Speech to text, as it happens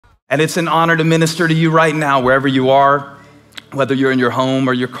And it's an honor to minister to you right now, wherever you are, whether you're in your home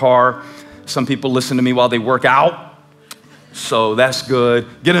or your car. Some people listen to me while they work out, so that's good.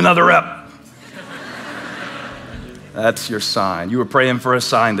 Get another rep. That's your sign. You were praying for a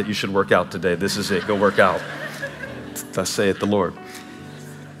sign that you should work out today. This is it. Go work out. Thus saith the Lord.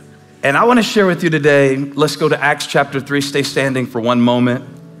 And I want to share with you today, let's go to Acts chapter 3. Stay standing for one moment.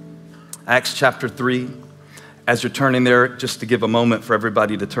 Acts chapter 3. As you're turning there, just to give a moment for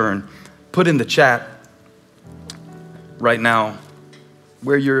everybody to turn, put in the chat right now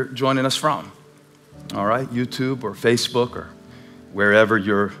where you're joining us from. All right, YouTube or Facebook or wherever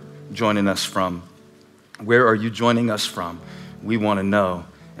you're joining us from. Where are you joining us from? We want to know.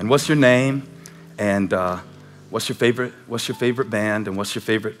 And what's your name? And what's your favorite band? And what's your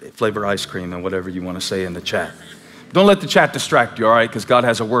favorite flavor ice cream? And whatever you want to say in the chat. Don't let the chat distract you, all right? Because God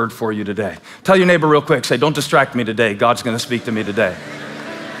has a word for you today. Tell your neighbor real quick, say, don't distract me today. God's going to speak to me today.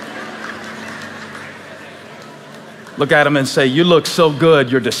 Look at him and say, you look so good,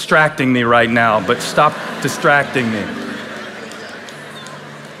 you're distracting me right now, but stop distracting me.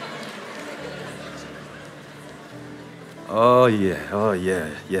 Oh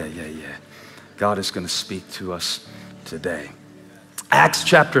yeah. God is going to speak to us today. Acts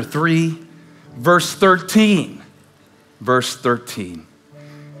chapter 3, verse 13. Verse 13.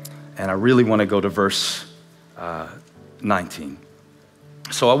 And I really want to go to verse 19.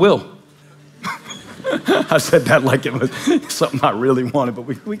 So I will. I said that like it was something I really wanted, but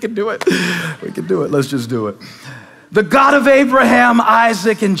we can do it. We can do it. Let's just do it. The God of Abraham,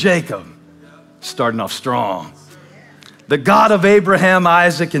 Isaac, and Jacob. Starting off strong. The God of Abraham,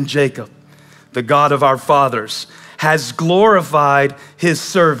 Isaac, and Jacob, the God of our fathers, has glorified his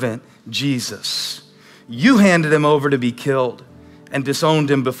servant, Jesus. You handed him over to be killed and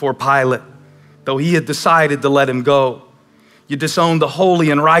disowned him before Pilate, though he had decided to let him go. You disowned the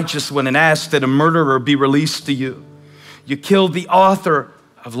holy and righteous one and asked that a murderer be released to you. You killed the author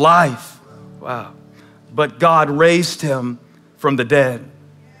of life. Wow. But God raised him from the dead.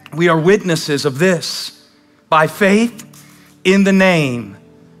 We are witnesses of this. By faith in the name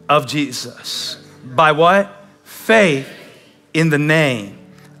of Jesus. By what? Faith in the name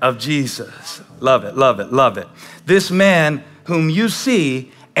of Jesus. Love it, love it, love it. This man whom you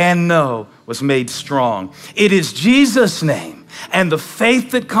see and know was made strong. It is Jesus' name and the faith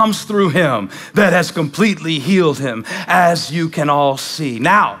that comes through him that has completely healed him, as you can all see.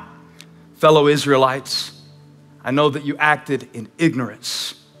 Now, fellow Israelites, I know that you acted in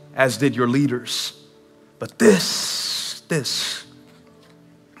ignorance, as did your leaders. But this,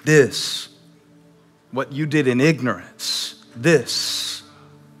 what you did in ignorance, this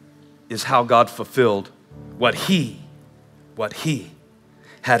is how God fulfilled what he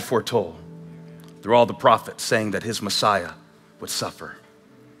had foretold through all the prophets, saying that his Messiah would suffer.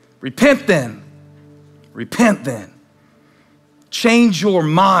 Repent then. Change your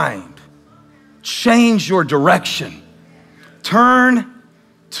mind. Change your direction. Turn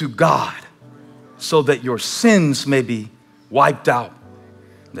to God so that your sins may be wiped out,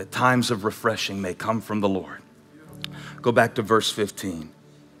 that times of refreshing may come from the Lord. Go back to verse 15.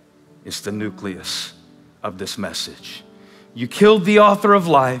 It's the nucleus of this message. You killed the author of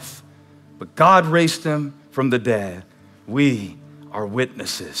life, but God raised him from the dead. We are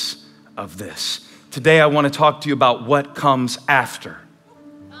witnesses of this. Today I want to talk to you about what comes after.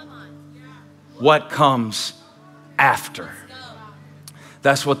 What comes after.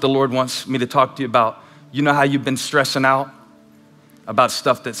 That's what the Lord wants me to talk to you about. You know how you've been stressing out about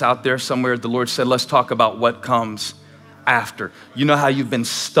stuff that's out there somewhere? The Lord said, let's talk about what comes after. You know how you've been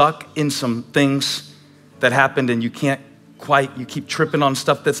stuck in some things that happened and you keep tripping on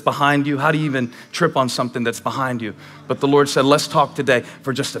stuff that's behind you? How do you even trip on something that's behind you? But the Lord said, let's talk today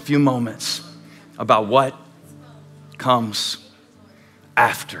for just a few moments about what comes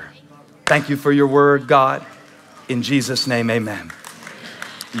after. Thank you for your word, God. In Jesus' name, amen.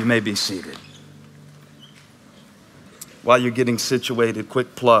 You may be seated. While you're getting situated,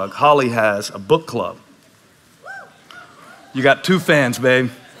 quick plug. Holly has a book club. You got 2 fans, babe.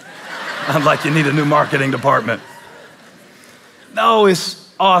 I'm like, you need a new marketing department. No,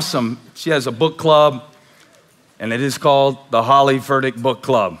 it's awesome. She has a book club, and it is called the Holly Furtick Book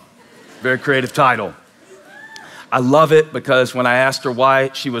Club. Very creative title. I love it because when I asked her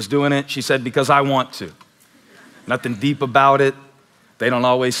why she was doing it, she said, because I want to. Nothing deep about it. They don't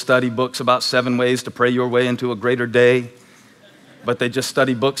always study books about 7 ways to pray your way into a greater day, but they just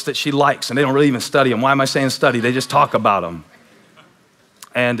study books that she likes, and they don't really even study them. Why am I saying study? They just talk about them.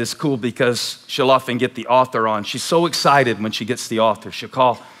 And it's cool because she'll often get the author on. She's so excited when she gets the author. She'll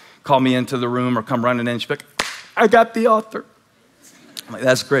call me into the room or come running in, and she'll be like, I got the author. I'm like,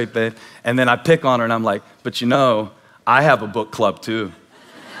 that's great, babe. And then I pick on her and I'm like, but you know, I have a book club too.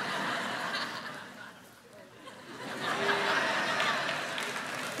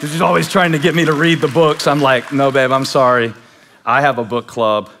 Because she's always trying to get me to read the books. I'm like, no, babe, I'm sorry. I have a book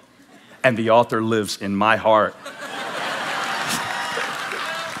club and the author lives in my heart.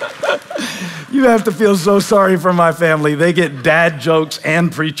 You have to feel so sorry for my family. They get dad jokes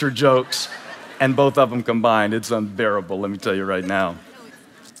and preacher jokes, and both of them combined. It's unbearable, let me tell you right now.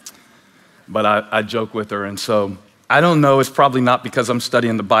 But I joke with her, and so I don't know. It's probably not because I'm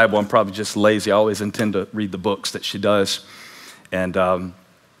studying the Bible. I'm probably just lazy. I always intend to read the books that she does, and I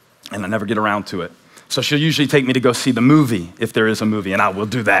never get around to it. So she'll usually take me to go see the movie, if there is a movie, and I will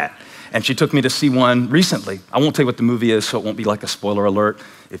do that. And she took me to see one recently. I won't tell you what the movie is, so it won't be like a spoiler alert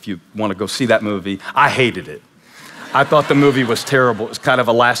if you want to go see that movie. I hated it. I thought the movie was terrible. It was kind of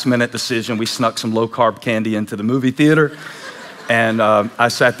a last-minute decision. We snuck some low-carb candy into the movie theater, and I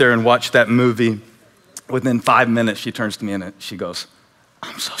sat there and watched that movie. Within 5 minutes, she turns to me and she goes,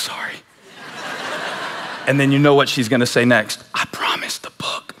 I'm so sorry. And then you know what she's gonna say next. I promise the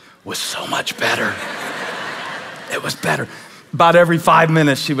book was so much better. It was better. About every 5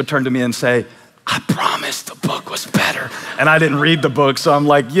 minutes, she would turn to me and say, I promise the book was better. And I didn't read the book, so I'm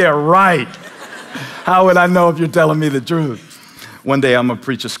like, yeah, right. How would I know if you're telling me the truth? One day I'm gonna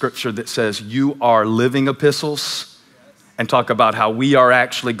preach a scripture that says, you are living epistles, and talk about how we are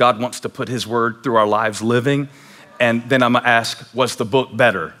actually, God wants to put his word through our lives living. And then I'm gonna ask, was the book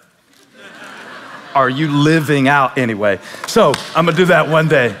better? Are you living out anyway? So I'm gonna do that one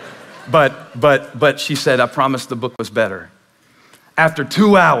day. But she said, I promised the book was better. After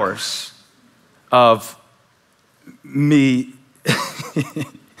 2 hours of me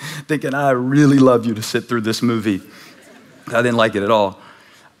thinking, I really love you to sit through this movie, I didn't like it at all.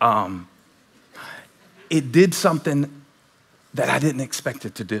 It did something that I didn't expect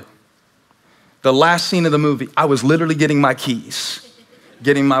it to do. The last scene of the movie, I was literally getting my keys,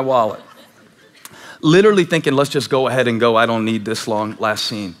 getting my wallet, literally thinking, let's just go ahead and go. I don't need this long last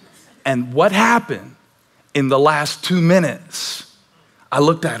scene. And what happened in the last 2 minutes, I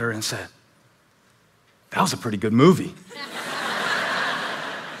looked at her and said, that was a pretty good movie.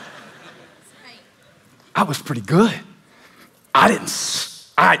 I was pretty good. I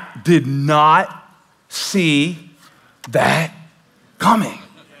did not see that coming.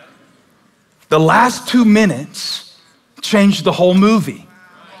 The last 2 minutes changed the whole movie.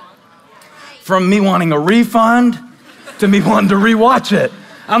 From me wanting a refund to me wanting to rewatch it.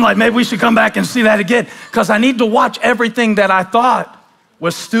 I'm like, maybe we should come back and see that again, because I need to watch everything that I thought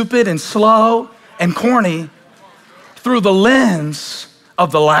was stupid and slow and corny through the lens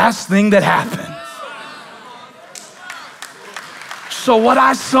of the last thing that happened. So what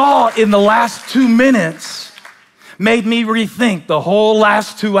I saw in the last 2 minutes made me rethink the whole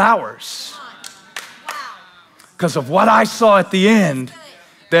last 2 hours. Because of what I saw at the end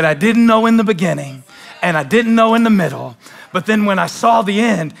that I didn't know in the beginning and I didn't know in the middle. But then when I saw the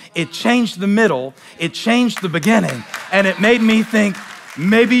end, it changed the middle, it changed the beginning, and it made me think,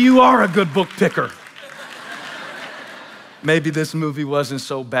 maybe you are a good book picker. Maybe this movie wasn't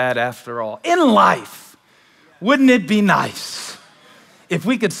so bad after all. In life, wouldn't it be nice if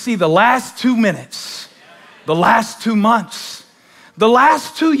we could see the last 2 minutes, the last 2 months, the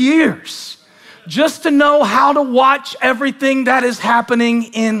last 2 years, just to know how to watch everything that is happening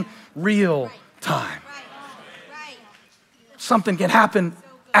in real time? Something can happen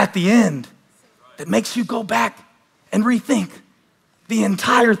at the end that makes you go back and rethink the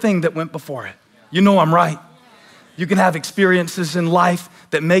entire thing that went before it. You know I'm right. You can have experiences in life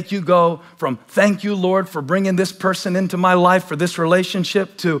that make you go from, thank you, Lord, for bringing this person into my life for this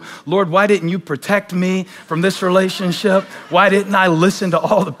relationship, to, Lord, why didn't you protect me from this relationship? Why didn't I listen to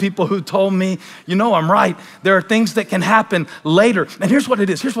all the people who told me? You know I'm right. There are things that can happen later. And here's what it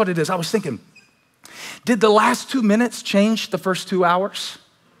is. I was thinking, did the last 2 minutes change the first 2 hours?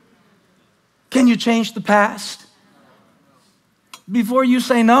 Can you change the past? Before you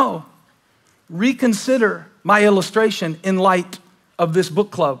say no, reconsider my illustration in light of this book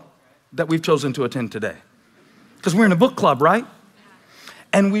club that we've chosen to attend today. Because we're in a book club, right?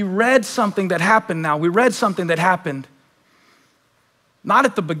 And we read something that happened now. We read something that happened not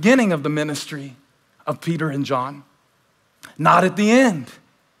at the beginning of the ministry of Peter and John, not at the end.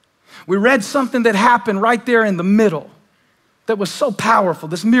 We read something that happened right there in the middle that was so powerful,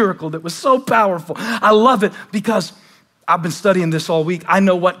 this miracle that was so powerful. I love it because I've been studying this all week. I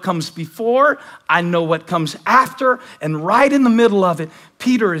know what comes before, I know what comes after, and right in the middle of it,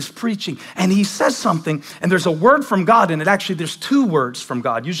 Peter is preaching, and he says something, and there's a word from God in it. Actually, there's two words from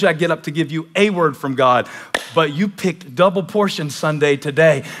God. Usually I get up to give you a word from God, but you picked double portion Sunday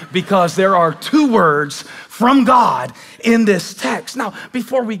today because there are two words from God in this text. Now,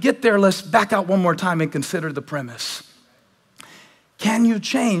 before we get there, let's back out one more time and consider the premise. Can you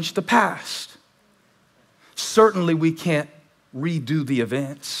change the past? Certainly we can't redo the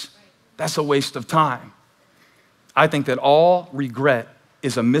events. That's a waste of time. I think that all regret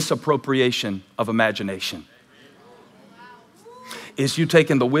is a misappropriation of imagination. Is you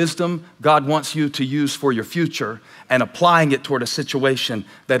taking the wisdom God wants you to use for your future and applying it toward a situation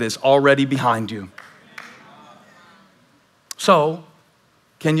that is already behind you. So,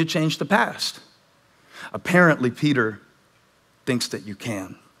 can you change the past? Apparently, Peter thinks that you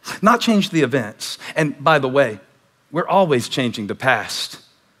can. Not change the events. And by the way, we're always changing the past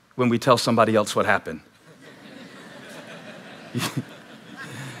when we tell somebody else what happened.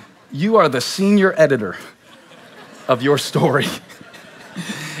 You are the senior editor of your story.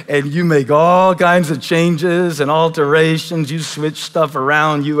 And you make all kinds of changes and alterations. You switch stuff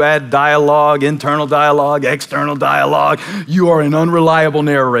around. You add dialogue, internal dialogue, external dialogue. You are an unreliable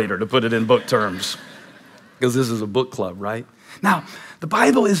narrator, to put it in book terms. Because this is a book club, right? Now, the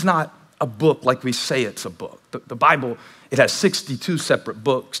Bible is not a book like we say it's a book. The Bible, it has 62 separate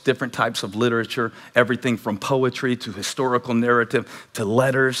books, different types of literature, everything from poetry to historical narrative to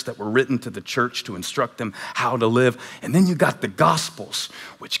letters that were written to the church to instruct them how to live. And then you got the Gospels,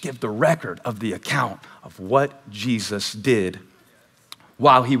 which give the record of the account of what Jesus did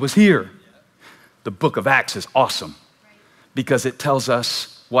while he was here. The book of Acts is awesome because it tells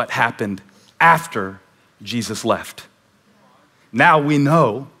us what happened after Jesus left. Now we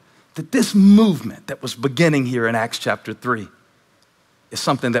know that this movement that was beginning here in Acts chapter 3 is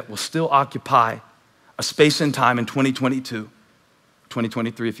something that will still occupy a space and time in 2022,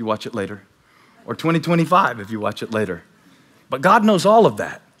 2023 if you watch it later, or 2025 if you watch it later. But God knows all of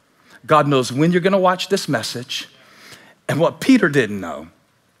that. God knows when you're gonna watch this message. And what Peter didn't know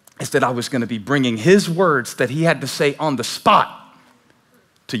is that I was gonna be bringing his words that he had to say on the spot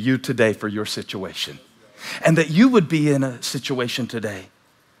to you today for your situation. And that you would be in a situation today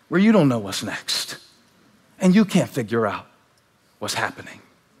where you don't know what's next and you can't figure out what's happening.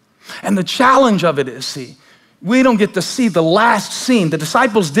 And the challenge of it is, see, we don't get to see the last scene. The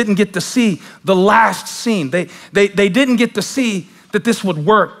disciples didn't get to see the last scene. They didn't get to see that this would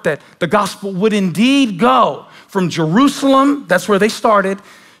work, that the gospel would indeed go from Jerusalem, that's where they started,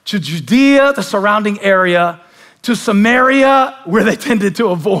 to Judea, the surrounding area, to Samaria, where they tended to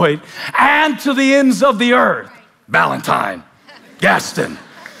avoid, and to the ends of the earth. Ballantyne, Gaston,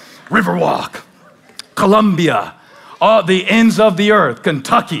 Riverwalk, Columbia, all the ends of the earth,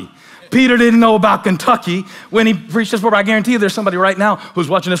 Kentucky. Peter didn't know about Kentucky when he preached this word. I guarantee you there's somebody right now who's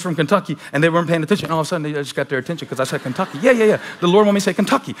watching this from Kentucky and they weren't paying attention. And all of a sudden they just got their attention because I said Kentucky. Yeah. The Lord wanted me to say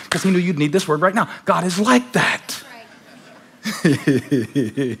Kentucky because he knew you'd need this word right now. God is like that.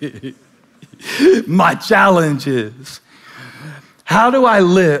 Right. My challenge is, how do I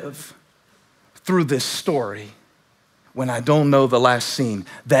live through this story when I don't know the last scene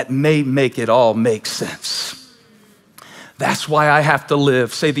that may make it all make sense? That's why I have to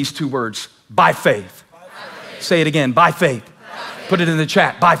live, say these two words, by faith. By faith. Say it again, by faith. By faith. Put it in the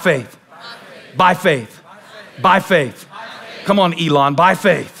chat, by faith. By faith. By faith. By faith. Come on, Elon, by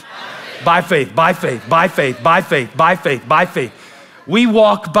faith. By faith, by faith, by faith, by faith, by faith, by faith. We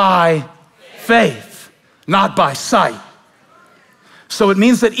walk by faith, not by sight. So it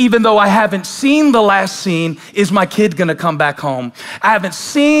means that even though I haven't seen the last scene, is my kid gonna come back home? I haven't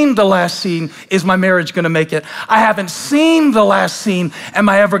seen the last scene, is my marriage gonna make it? I haven't seen the last scene, am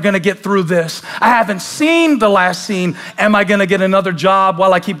I ever gonna get through this? I haven't seen the last scene, am I gonna get another job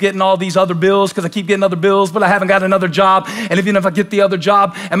while I keep getting all these other bills? Because I keep getting other bills, but I haven't got another job. And even if I get the other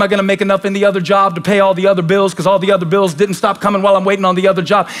job, am I gonna make enough in the other job to pay all the other bills? Because all the other bills didn't stop coming while I'm waiting on the other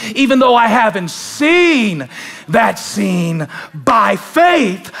job. Even though I haven't seen that scene, by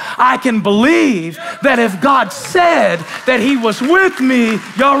faith, I can believe that if God said that he was with me,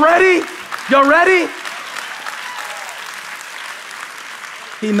 y'all ready? Y'all ready?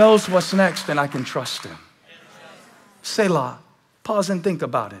 He knows what's next and I can trust him. Selah, pause and think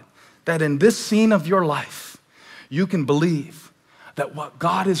about it. That in this scene of your life, you can believe that what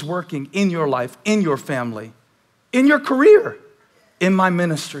God is working in your life, in your family, in your career, in my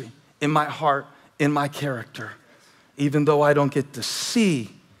ministry, in my heart, in my character, even though I don't get to see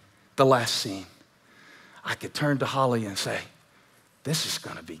the last scene, I could turn to Holly and say, this is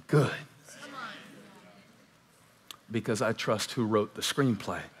gonna be good. because I trust who wrote the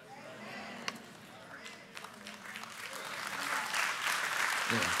screenplay.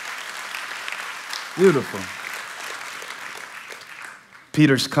 Yeah. Beautiful.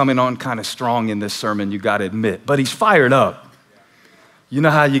 Peter's coming on kind of strong in this sermon, you got to admit, but he's fired up. You know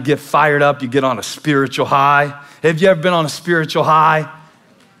how you get fired up, you get on a spiritual high? Have you ever been on a spiritual high?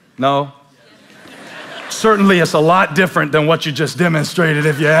 No? Certainly it's a lot different than what you just demonstrated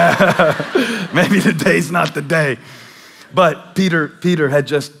if you have. Maybe today's not the day. But Peter had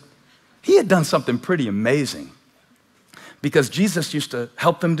done something pretty amazing, because Jesus used to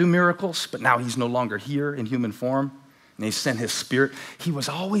help them do miracles, but now he's no longer here in human form, and he sent his Spirit. He was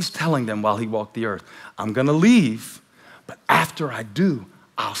always telling them while he walked the earth, I'm gonna leave, but after I do,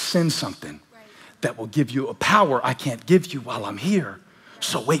 I'll send something that will give you a power I can't give you while I'm here.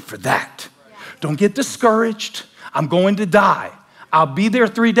 So wait for that. Don't get discouraged. I'm going to die. I'll be there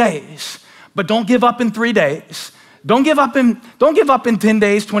 3 days, but don't give up in 3 days. Don't give up in 10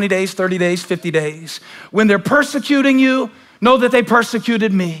 days, 20 days, 30 days, 50 days. When they're persecuting you, know that they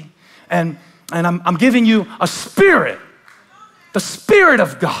persecuted me. And I'm giving you a spirit, the Spirit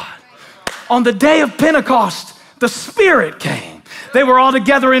of God. On the day of Pentecost, the Spirit came. They were all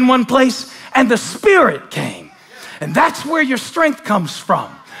together in one place, and the Spirit came. And that's where your strength comes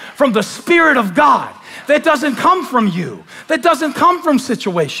from the Spirit of God. That doesn't come from you. That doesn't come from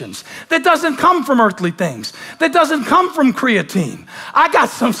situations. That doesn't come from earthly things. That doesn't come from creatine. I got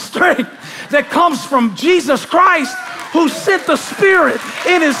some strength that comes from Jesus Christ, who sent the Spirit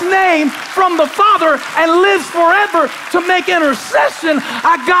in his name from the Father and lives forever to make intercession.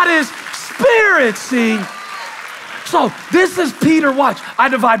 I got his Spirit, see? So this is Peter. Watch, I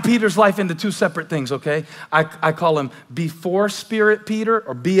divide Peter's life into two separate things, okay? I call him before Spirit Peter,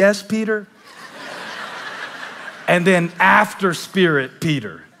 or BS Peter, and then after Spirit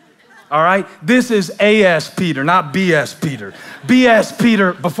Peter, all right? This is AS Peter, not BS Peter. BS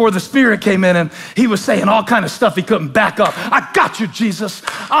Peter, before the Spirit came in him, he was saying all kind of stuff he couldn't back up. I got you, Jesus.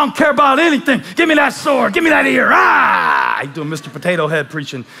 I don't care about anything. Give me that sword. Give me that ear. Ah! He's doing Mr. Potato Head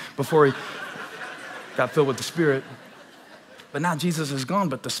preaching before he got filled with the Spirit. But now Jesus is gone,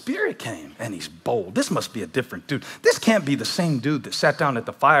 but the Spirit came, and he's bold. This must be a different dude. This can't be the same dude that sat down at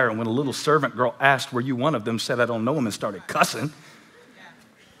the fire, and when a little servant girl asked, were you one of them, said, I don't know him, and started cussing.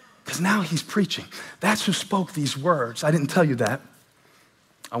 Because now he's preaching. That's who spoke these words. I didn't tell you that.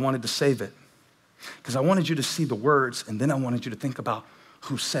 I wanted to save it, because I wanted you to see the words, and then I wanted you to think about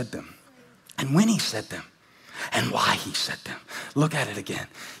who said them, and when he said them, and why he said them. Look at it again.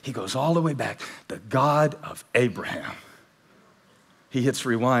 He goes all the way back. The God of Abraham. He hits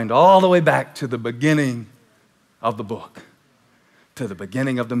rewind all the way back to the beginning of the book, to the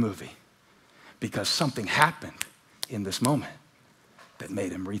beginning of the movie, because something happened in this moment that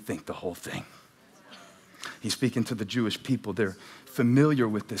made him rethink the whole thing. He's speaking to the Jewish people. They're familiar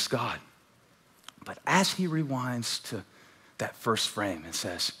with this God. But as he rewinds to that first frame and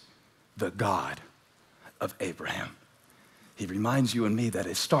says, the God of Abraham, he reminds you and me that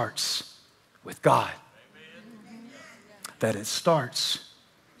it starts with God. That it starts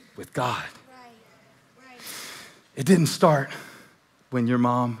with God. It didn't start when your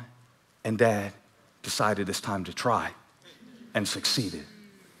mom and dad decided it's time to try and succeeded.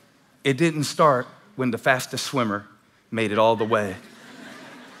 It didn't start when the fastest swimmer made it all the way.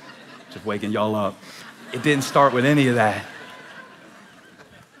 Just waking y'all up. It didn't start with any of that.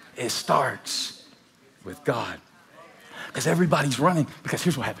 It starts with God. Because everybody's running, because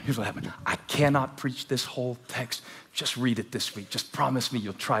here's what happened. I cannot preach this whole text. Just read it this week. Just promise me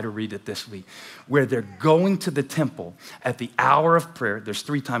you'll try to read it this week. Where they're going to the temple at the hour of prayer. There's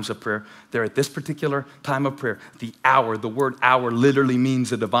 3 times of prayer. They're at this particular time of prayer. The hour, the word hour literally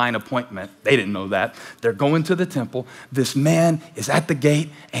means a divine appointment. They didn't know that. They're going to the temple. This man is at the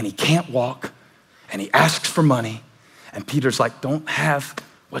gate and he can't walk and he asks for money. And Peter's like, don't have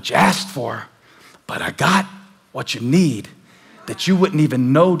what you asked for, but I got what you need that you wouldn't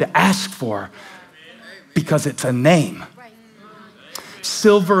even know to ask for, because it's a name.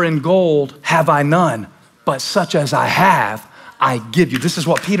 Silver and gold have I none, but such as I have, I give you. This is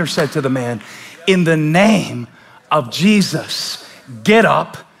what Peter said to the man. In the name of Jesus, get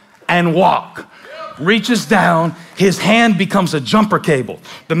up and walk. Reaches down, his hand becomes a jumper cable.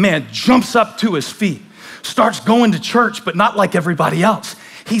 The man jumps up to his feet, starts going to church, but not like everybody else.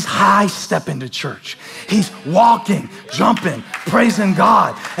 He's high-stepping to church. He's walking, jumping, praising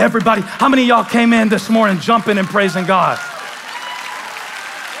God. Everybody, how many of y'all came in this morning jumping and praising God?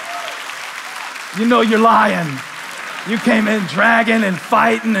 You know you're lying. You came in dragging and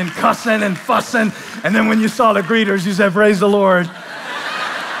fighting and cussing and fussing, and then when you saw the greeters, you said, praise the Lord.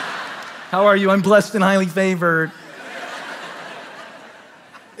 How are you? I'm blessed and highly favored.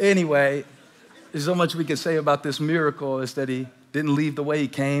 Anyway, there's so much we can say about this miracle is that he didn't leave the way he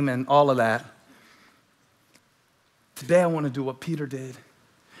came and all of that. Today I want to do what Peter did.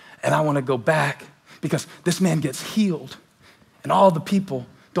 And I want to go back because this man gets healed and all the people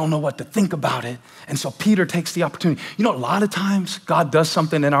don't know what to think about it. And so Peter takes the opportunity. You know, a lot of times God does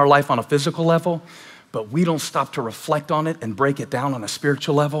something in our life on a physical level, but we don't stop to reflect on it and break it down on a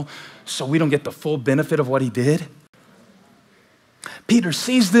spiritual level, so we don't get the full benefit of what he did. Peter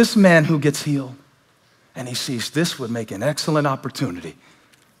sees this man who gets healed, and he sees this would make an excellent opportunity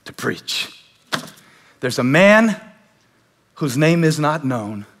to preach. There's a man whose name is not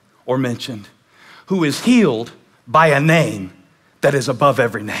known or mentioned, who is healed by a name that is above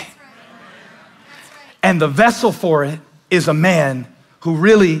every name. And the vessel for it is a man who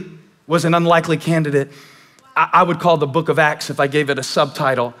really was an unlikely candidate. I would call the book of Acts, if I gave it a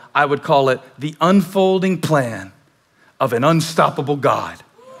subtitle, I would call it the unfolding plan of an unstoppable God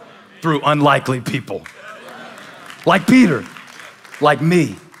through unlikely people. Like Peter, like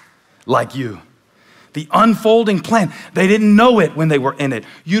me, like you. The unfolding plan. They didn't know it when they were in it.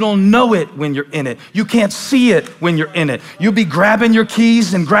 You don't know it when you're in it. You can't see it when you're in it. You'll be grabbing your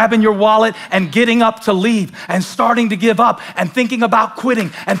keys and grabbing your wallet and getting up to leave and starting to give up and thinking about quitting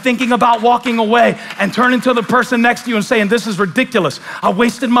and thinking about walking away and turning to the person next to you and saying, this is ridiculous. I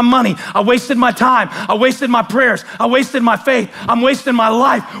wasted my money. I wasted my time. I wasted my prayers. I wasted my faith. I'm wasting my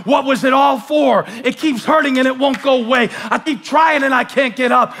life. What was it all for? It keeps hurting and it won't go away. I keep trying and I can't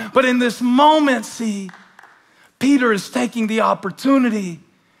get up. But in this moment, see, Peter is taking the opportunity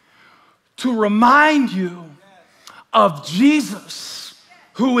to remind you of Jesus,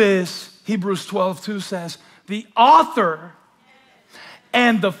 who is, Hebrews 12:2 says, the author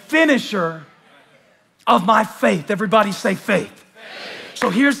and the finisher of my faith. Everybody say faith.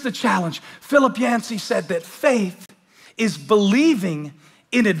 So here's the challenge. Philip Yancey said that faith is believing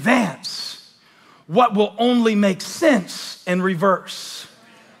in advance what will only make sense in reverse.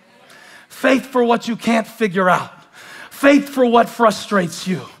 Faith for what you can't figure out. Faith for what frustrates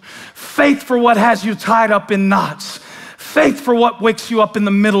you. Faith for what has you tied up in knots. Faith for what wakes you up in the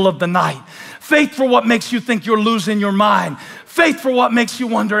middle of the night. Faith for what makes you think you're losing your mind. Faith for what makes you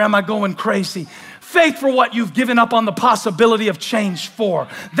wonder, am I going crazy? Faith for what you've given up on the possibility of change for.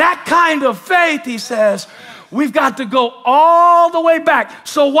 That kind of faith, he says, we've got to go all the way back.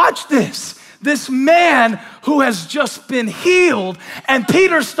 So watch this. This man who has just been healed, and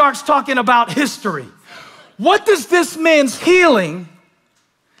Peter starts talking about history. What does this man's healing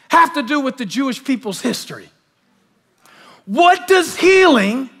have to do with the Jewish people's history? What does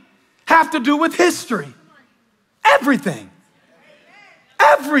healing have to do with history? Everything.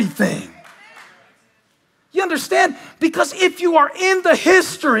 Everything. You understand? Because if you are in the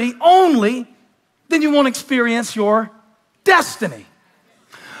history only, then you won't experience your destiny.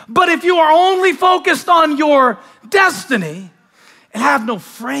 But if you are only focused on your destiny and have no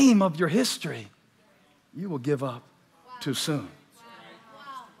frame of your history, you will give up too soon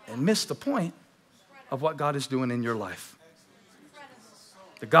and miss the point of what God is doing in your life.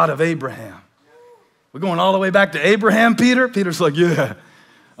 The God of Abraham. We're going all the way back to Abraham, Peter? Peter's like, yeah,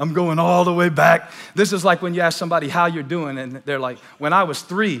 I'm going all the way back. This is like when you ask somebody how you're doing, and they're like, when I was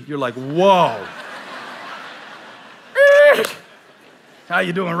 3, you're like, whoa. How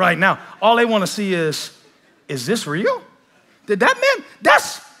you doing right now? All they want to see is this real? Did that man,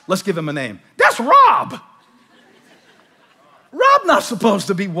 let's give him a name. That's Rob. Rob's not supposed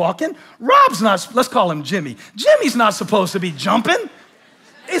to be walking. Rob's not, let's call him Jimmy. Jimmy's not supposed to be jumping.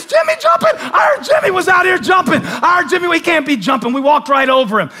 Is Jimmy jumping? I heard Jimmy was out here jumping. I heard Jimmy, we can't be jumping. We walked right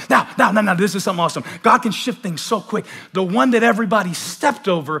over him. Now, this is something awesome. God can shift things so quick. The one that everybody stepped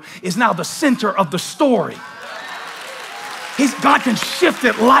over is now the center of the story. God can shift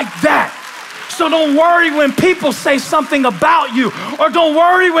it like that. So don't worry when people say something about you, or don't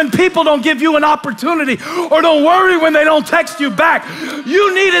worry when people don't give you an opportunity, or don't worry when they don't text you back.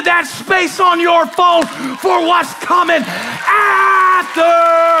 You needed that space on your phone for what's coming after.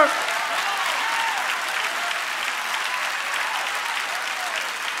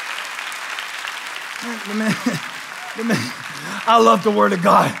 I love the word of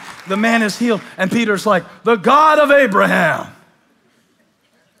God. The man is healed, and Peter's like, the God of Abraham.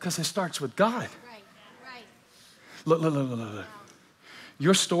 Because it starts with God. Right. Look.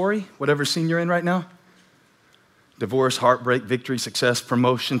 Your story, whatever scene you're in right now, divorce, heartbreak, victory, success,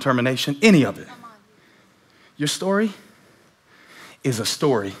 promotion, termination, any of it. Your story is a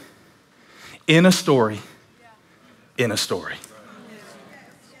story in a story in a story.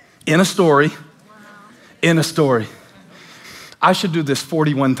 In a story in a story. I should do this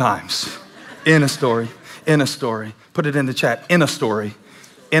 41 times. In a story, in a story. Put it in the chat. In a story,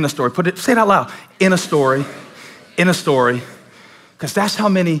 In a story. Say it out loud. In a story. In a story. Because that's how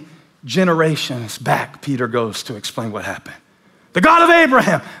many generations back Peter goes to explain what happened. The God of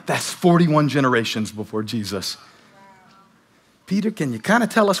Abraham. That's 41 generations before Jesus. Peter, can you kind of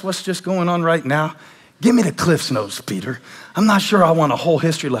tell us what's just going on right now? Give me the Cliff's Notes, Peter. I'm not sure I want a whole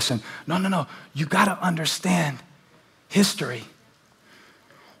history lesson. No. You got to understand history.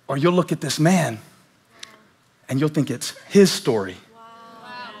 Or you'll look at this man and you'll think it's his story.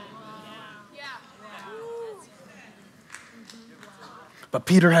 But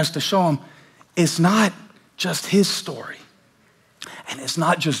Peter has to show him it's not just his story. And it's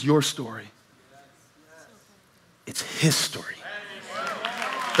not just your story. It's his story.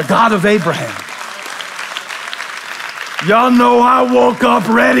 The God of Abraham. Y'all know I woke up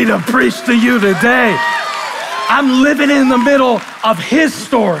ready to preach to you today. I'm living in the middle of his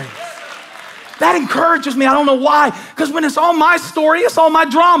story. That encourages me. I don't know why. Because when it's all my story, it's all my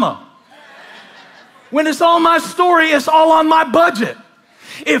drama. When it's all my story, it's all on my budget.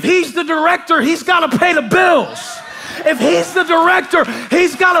 If he's the director, he's got to pay the bills. If he's the director,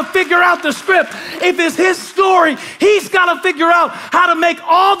 he's got to figure out the script. If it's his story, he's got to figure out how to make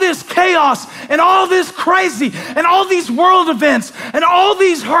all this chaos and all this crazy and all these world events and all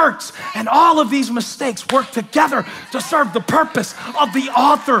these hurts and all of these mistakes work together to serve the purpose of the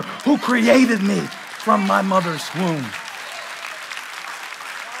author who created me from my mother's womb.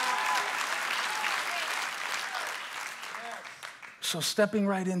 So stepping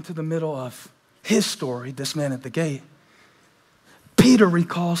right into the middle of his story, this man at the gate, Peter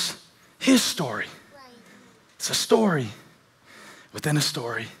recalls his story. It's a story within a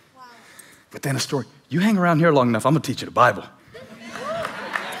story within a story. You hang around here long enough, I'm gonna teach you the Bible.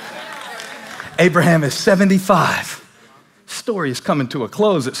 Abraham is 75. Story is coming to a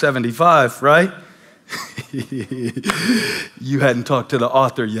close at 75, right? You hadn't talked to the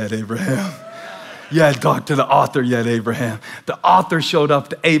author yet, Abraham. You hadn't talked to the author yet, Abraham. The author showed up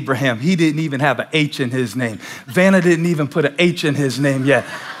to Abraham. He didn't even have an H in his name. Vanna didn't even put an H in his name yet.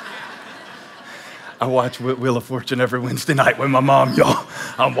 I watch Wheel of Fortune every Wednesday night with my mom, y'all.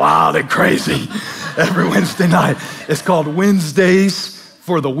 I'm wild and crazy every Wednesday night. It's called Wednesdays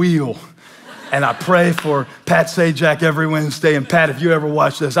for the Wheel. And I pray for Pat Sajak every Wednesday. And Pat, if you ever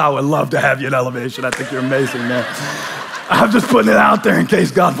watch this, I would love to have you at Elevation. I think you're amazing, man. I'm just putting it out there in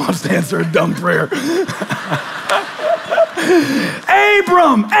case God wants to answer a dumb prayer.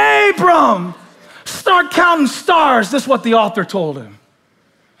 Abram, start counting stars. This is what the author told him.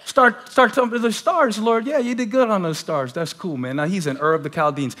 Start talking to the stars, Lord. Yeah, you did good on those stars. That's cool, man. Now he's in Ur of the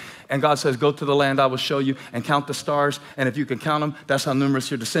Chaldeans. And God says, go to the land I will show you and count the stars. And if you can count them, that's how numerous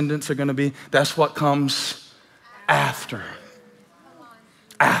your descendants are going to be. That's what comes after.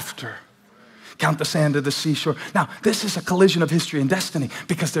 After. Count the sand of the seashore. Now, this is a collision of history and destiny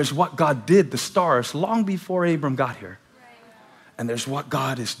because there's what God did, the stars, long before Abram got here. And there's what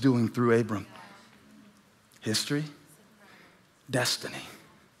God is doing through Abram. History, destiny.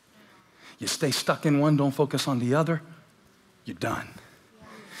 You stay stuck in one, don't focus on the other, you're done.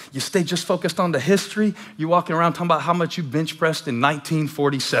 You stay just focused on the history, you're walking around talking about how much you bench pressed in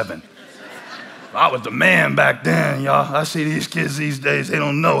 1947. I was the man back then, y'all. I see these kids these days, they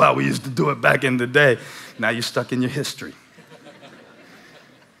don't know how we used to do it back in the day. Now you're stuck in your history.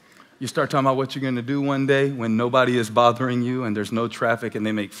 You start talking about what you're gonna do one day when nobody is bothering you and there's no traffic and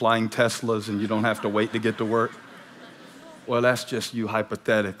they make flying Teslas and you don't have to wait to get to work. Well, that's just you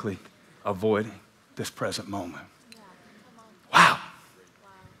hypothetically avoiding this present moment. Wow.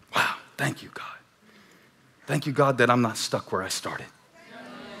 Wow. Thank you, God. Thank you, God, that I'm not stuck where I started.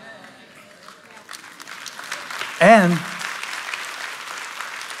 And,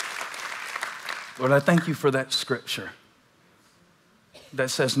 Lord, I thank you for that scripture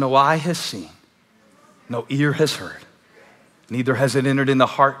that says, no eye has seen, no ear has heard, neither has it entered in the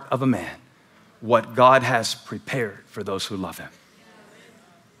heart of a man what God has prepared for those who love him.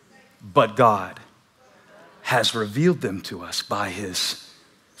 But God has revealed them to us by his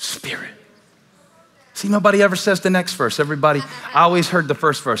Spirit. See, nobody ever says the next verse. Everybody, I always heard the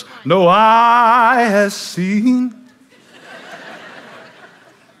first verse. No eye has seen,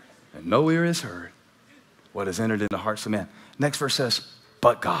 and no ear has heard what has entered in the hearts of man. Next verse says,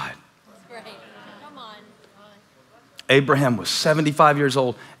 but God. Right. Come on. Abraham was 75 years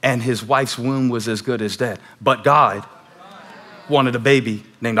old, and his wife's womb was as good as dead. But God wanted a baby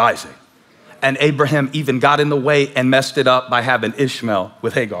named Isaac. And Abraham even got in the way and messed it up by having Ishmael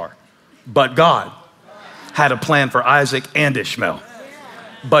with Hagar. But God had a plan for Isaac and Ishmael.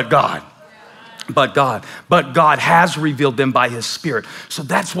 But God. But God has revealed them by his Spirit. So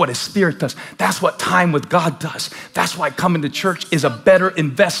that's what his Spirit does. That's what time with God does. That's why coming to church is a better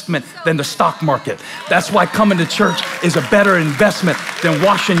investment than the stock market. That's why coming to church is a better investment than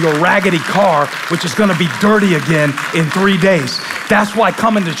washing your raggedy car, which is gonna be dirty again in 3 days. That's why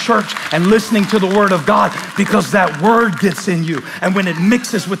coming to church and listening to the Word of God, because that Word gets in you. And when it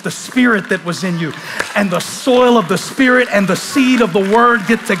mixes with the Spirit that was in you, and the soil of the Spirit and the seed of the Word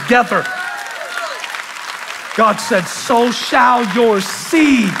get together, God said, so shall your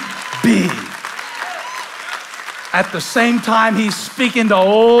seed be. At the same time, he's speaking to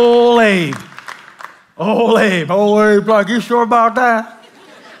old Abe. Old Abe, like, you sure about that?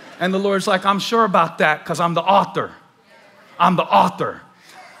 And the Lord's like, I'm sure about that because I'm the author. I'm the author.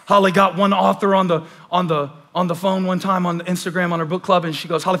 Holly got one author on the phone one time on Instagram on her book club, and she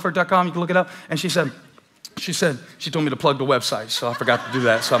goes, hollyfurt.com, you can look it up. And she told me to plug the website, so I forgot to do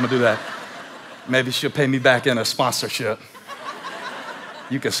that, so I'm gonna do that. Maybe she'll pay me back in a sponsorship.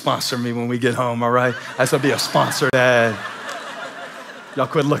 You can sponsor me when we get home, all right? I said, be a sponsored ad. Y'all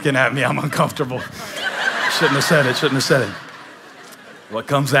quit looking at me, I'm uncomfortable. Shouldn't have said it. What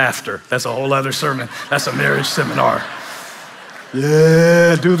comes after? That's a whole other sermon. That's a marriage seminar.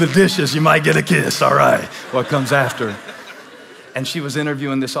 Yeah, do the dishes, you might get a kiss, all right. What comes after? And she was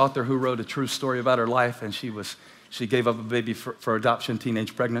interviewing this author who wrote a true story about her life, and she gave up a baby for adoption,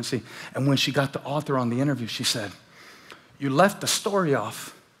 teenage pregnancy. And when she got the author on the interview, she said, you left the story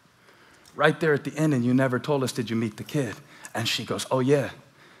off right there at the end and you never told us, did you meet the kid? And she goes, oh yeah,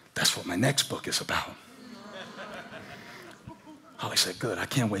 that's what my next book is about. Holly said, good, I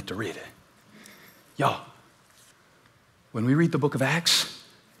can't wait to read it. Y'all, when we read the book of Acts,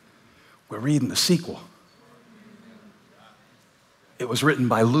 we're reading the sequel. It was written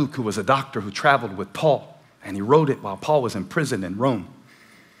by Luke, who was a doctor who traveled with Paul. And he wrote it while Paul was in prison in Rome.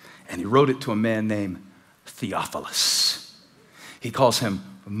 And he wrote it to a man named Theophilus. He calls him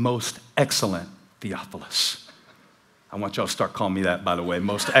most excellent Theophilus. I want y'all to start calling me that, by the way,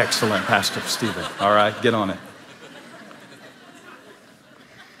 most excellent Pastor Steven. All right, get on it.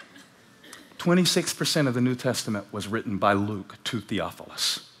 26% of the New Testament was written by Luke to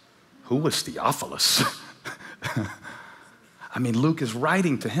Theophilus. Who was Theophilus? I mean, Luke is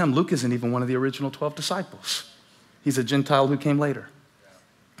writing to him. Luke isn't even one of the original 12 disciples. He's a Gentile who came later.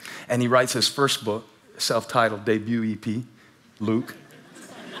 And he writes his first book, self-titled debut EP, Luke.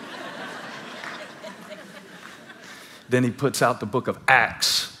 Then he puts out the book of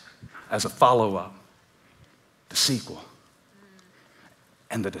Acts as a follow-up, the sequel.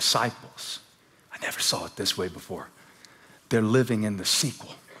 And the disciples, I never saw it this way before. They're living in the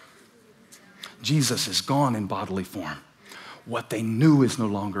sequel. Jesus is gone in bodily form. What they knew is no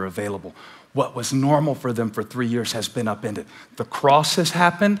longer available. What was normal for them for 3 years has been upended. The cross has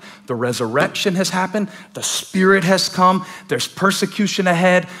happened. The resurrection has happened. The Spirit has come. There's persecution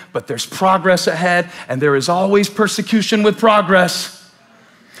ahead, but there's progress ahead, and there is always persecution with progress.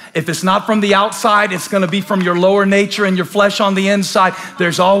 If it's not from the outside, it's going to be from your lower nature and your flesh on the inside.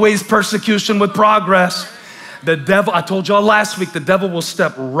 There's always persecution with progress. The devil, I told y'all last week, the devil will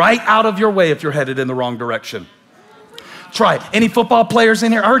step right out of your way if you're headed in the wrong direction. Try it. Any football players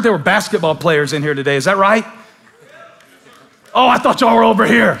in here? I heard there were basketball players in here today. Is that right? Oh, I thought y'all were over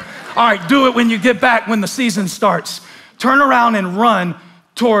here. All right, do it when you get back when the season starts. Turn around and run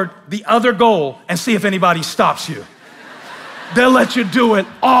toward the other goal and see if anybody stops you. They'll let you do it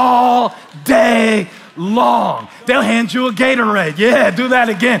all day long. They'll hand you a Gatorade. Yeah, do that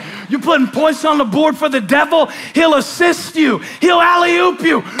again. You're putting points on the board for the devil. He'll assist you. He'll alley-oop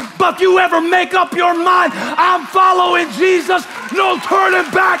you. But if you ever make up your mind, I'm following Jesus, no turning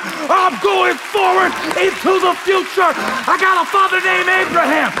back. I'm going forward into the future. I got a father named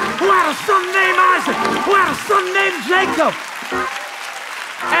Abraham who had a son named Isaac, who had a son named Jacob.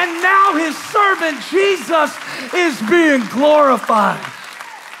 And now his servant Jesus is being glorified.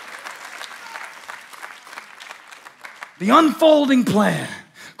 The unfolding plan.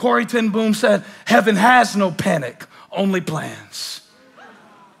 Corrie ten Boom said, heaven has no panic, only plans.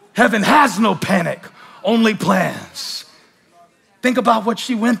 Heaven has no panic, only plans. Think about what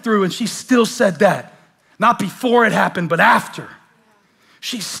she went through, and she still said that. Not before it happened, but after.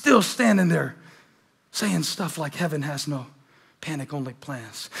 She's still standing there saying stuff like heaven has no panic, only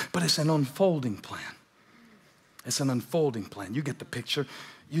plans. But it's an unfolding plan. It's an unfolding plan. You get the picture.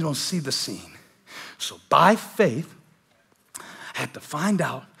 You don't see the scene. So by faith, I had to find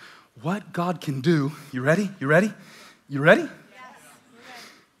out what God can do. You ready? You ready? You ready? Yes.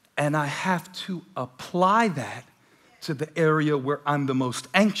 And I have to apply that to the area where I'm the most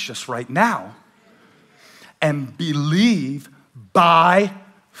anxious right now and believe by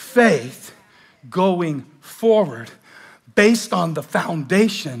faith going forward based on the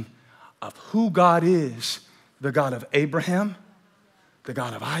foundation of who God is, the God of Abraham, the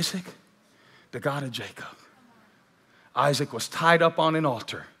God of Isaac, the God of Jacob. Isaac was tied up on an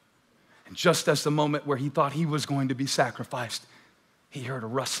altar, and just as the moment where he thought he was going to be sacrificed, he heard a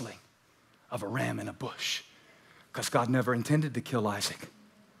rustling of a ram in a bush, because God never intended to kill Isaac.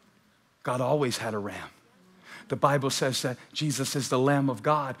 God always had a ram. The Bible says that Jesus is the Lamb of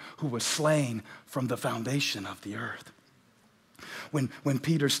God who was slain from the foundation of the earth. When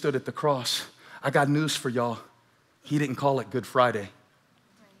Peter stood at the cross, I got news for y'all. He didn't call it Good Friday.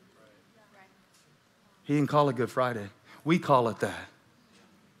 He didn't call it Good Friday. We call it that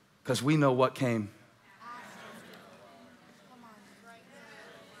because we know what came.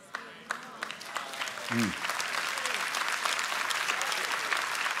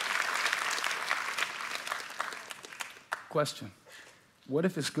 Question, what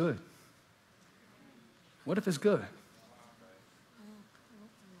if it's good? What if it's good?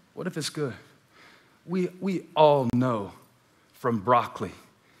 What if it's good? We all know from broccoli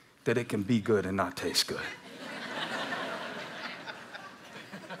that it can be good and not taste good.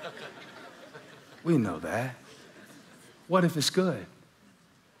 We know that. What if it's good?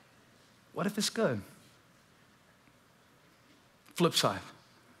 What if it's good? Flip side,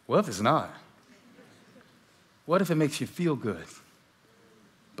 what if it's not? What if it makes you feel good,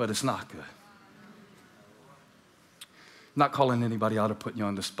 but it's not good? I'm not calling anybody out or putting you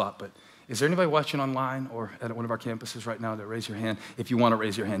on the spot, but is there anybody watching online or at one of our campuses right now that raise your hand? If you want to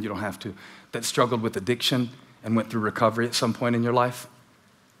raise your hand, you don't have to. That struggled with addiction and went through recovery at some point in your life?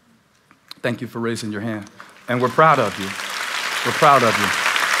 Thank you for raising your hand. And we're proud of you. We're proud of you.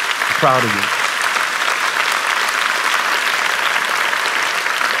 We're proud of you.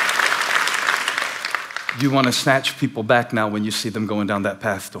 You want to snatch people back now when you see them going down that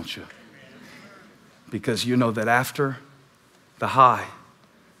path, don't you? Because you know that after the high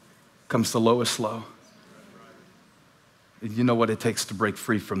comes the lowest low. You know what it takes to break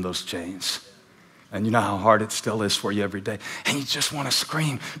free from those chains. And you know how hard it still is for you every day. And you just want to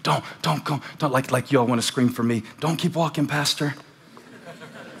scream. Don't go. Don't like y'all want to scream for me. Don't keep walking, Pastor.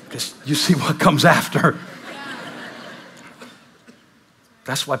 Because you see what comes after.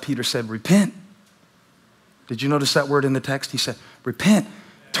 That's why Peter said, repent. Did you notice that word in the text? He said, repent,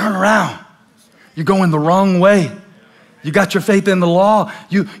 turn around. You're going the wrong way. You got your faith in the law.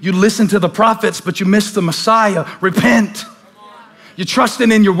 You listen to the prophets, but you missed the Messiah. Repent. You're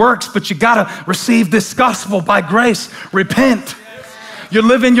trusting in your works, but you gotta receive this gospel by grace. Repent. You're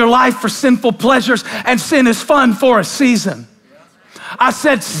living your life for sinful pleasures, and sin is fun for a season. I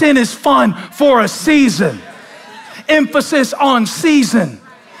said sin is fun for a season. Emphasis on season.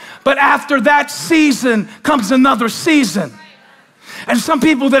 But after that season comes another season. And some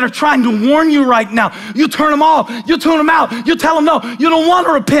people that are trying to warn you right now, you turn them off, you tune them out, you tell them no, you don't want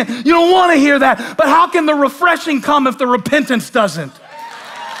to repent, you don't want to hear that. But how can the refreshing come if the repentance doesn't?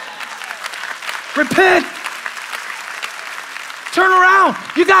 Repent. Turn around.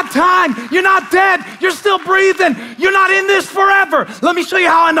 You got time. You're not dead. You're still breathing. You're not in this forever. Let me show you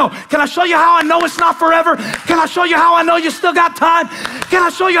how I know. Can I show you how I know it's not forever? Can I show you how I know you still got time? Can I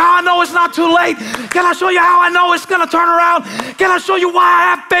show you how I know it's not too late? Can I show you how I know it's going to turn around? Can I show you why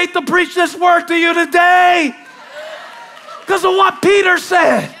I have faith to preach this word to you today? Because of what Peter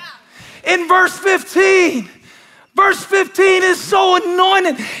said in verse 15. Verse 15 is so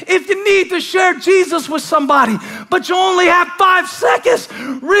anointed. If you need to share Jesus with somebody, but you only have 5 seconds,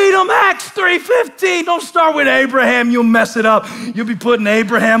 read them Acts 3:15. Don't start with Abraham, you'll mess it up. You'll be putting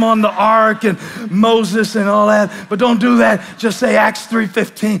Abraham on the ark and Moses and all that, but don't do that. Just say Acts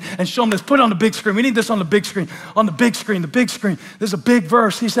 3:15 and show them this. Put it on the big screen. We need this on the big screen. On the big screen, the big screen. There's a big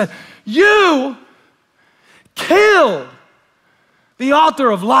verse. He said, you killed the author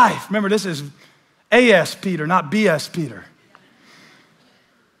of life. Remember, this is A.S. Peter, not B.S. Peter.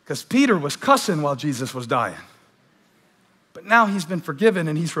 Because Peter was cussing while Jesus was dying. But now he's been forgiven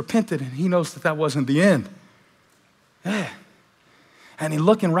and he's repented and he knows that that wasn't the end. Yeah. And he's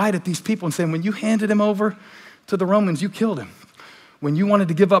looking right at these people and saying, when you handed him over to the Romans, you killed him. When you wanted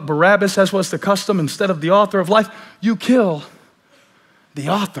to give up Barabbas, as was the custom, instead of the author of life, you kill the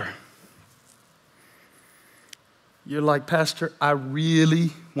author. You're like, Pastor, I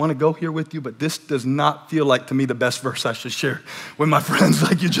really want to go here with you, but this does not feel like to me the best verse I should share with my friends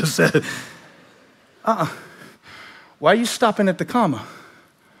like you just said. Why are you stopping at the comma?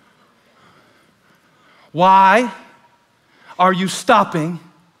 Why are you stopping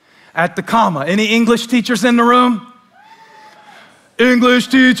at the comma? Any English teachers in the room? English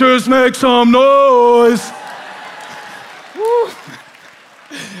teachers, make some noise. Woo.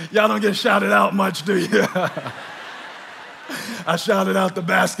 Y'all don't get shouted out much, do you? I shouted out the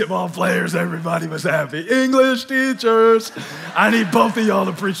basketball players. Everybody was happy. English teachers. I need both of y'all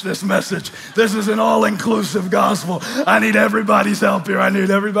to preach this message. This is an all-inclusive gospel. I need everybody's help here. I need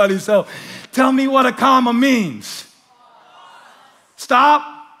everybody's help. Tell me what a comma means. Stop.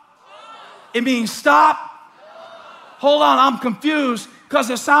 It means stop. Hold on, I'm confused because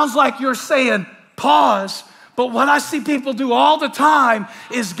it sounds like you're saying pause, but what I see people do all the time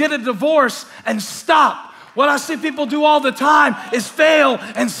is get a divorce and stop. What I see people do all the time is fail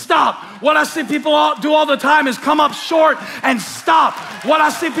and stop. What I see people do all the time is come up short and stop. What I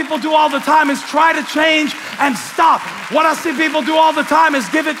see people do all the time is try to change and stop. What I see people do all the time is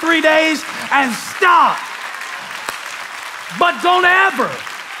give it 3 days and stop. But don't ever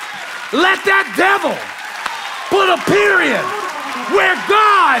let that devil put a period where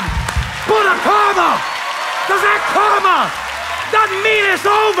God put a comma. Because that comma doesn't mean it's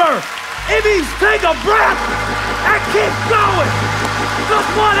over. It means take a breath and keep going. Because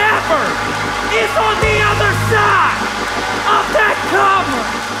whatever is on the other side of that comma,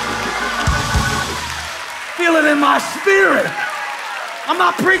 feel it in my spirit. I'm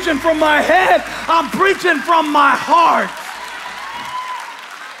not preaching from my head. I'm preaching from my heart.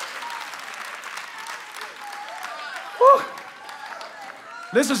 Whew.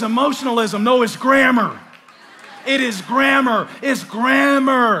 This is emotionalism. No, it's grammar. It is grammar. It's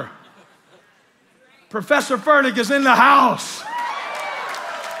grammar. Professor Furtick is in the house.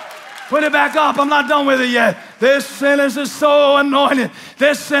 Put it back up. I'm not done with it yet. This sentence is so anointed.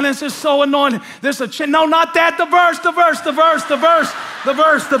 This sentence is so anointed. No, not that. The verse, the verse, the verse, the verse, the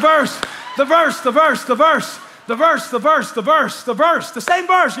verse, the verse, the verse, the verse, the verse, the verse, the verse, the verse, the verse. The same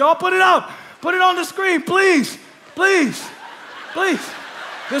verse. Y'all put it up. Put it on the screen, please. Please. Please.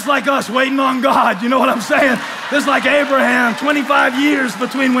 This is like us waiting on God. You know what I'm saying? This is like Abraham, 25 years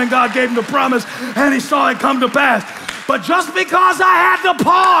between when God gave him the promise and he saw it come to pass. But just because I had to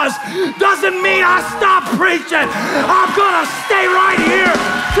pause doesn't mean I stop preaching. I'm going to stay right here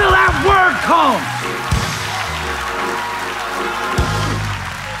till that word comes.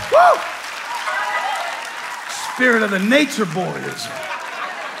 Woo! Spirit of the Nature Boys.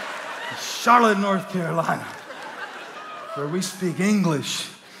 Charlotte, North Carolina, where we speak English,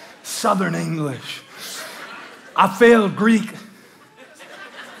 Southern English. I failed Greek.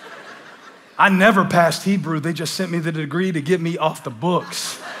 I never passed Hebrew. They just sent me the degree to get me off the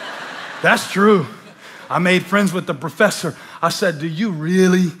books. That's true. I made friends with the professor. I said, do you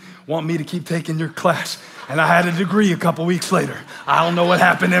really want me to keep taking your class? And I had a degree a couple weeks later. I don't know what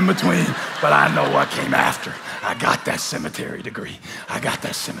happened in between, but I know what came after. I got that cemetery degree. I got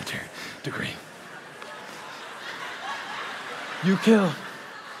that cemetery degree. You killed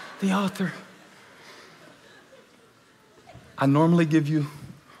the author. I normally give you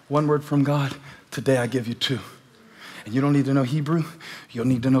one word from God. Today I give you two. And you don't need to know Hebrew. You don't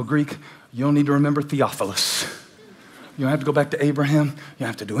need to know Greek. You don't need to remember Theophilus. You don't have to go back to Abraham. You don't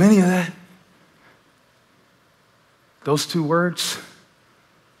have to do any of that. Those two words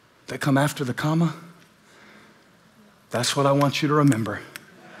that come after the comma, that's what I want you to remember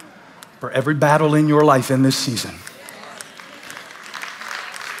for every battle in your life in this season.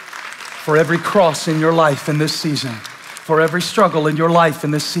 For every cross in your life in this season. For every struggle in your life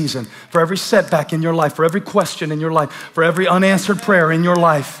in this season. For every setback in your life. For every question in your life. For every unanswered prayer in your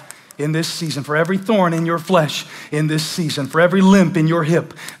life in this season. For every thorn in your flesh in this season. For every limp in your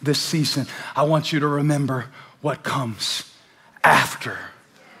hip this season. I want you to remember what comes after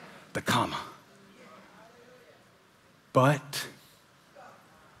the comma. But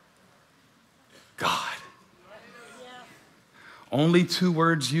God. Only two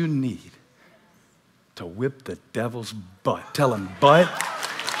words you need to whip the devil's butt. Tell him, but.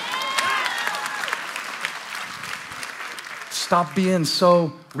 Stop being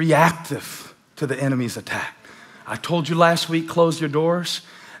so reactive to the enemy's attack. I told you last week, close your doors.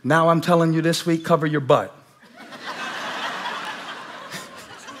 Now I'm telling you this week, cover your butt.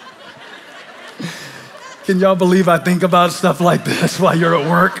 Can y'all believe I think about stuff like this while you're at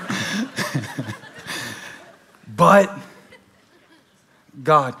work? But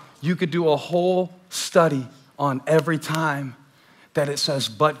God, you could do a whole study on every time that it says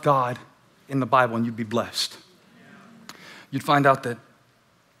but God in the Bible and you'd be blessed. You'd find out that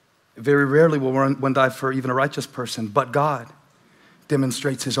very rarely will one die for even a righteous person, but God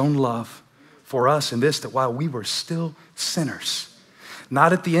demonstrates his own love for us in this, that while we were still sinners,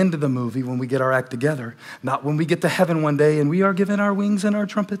 not at the end of the movie when we get our act together, not when we get to heaven one day and we are given our wings and our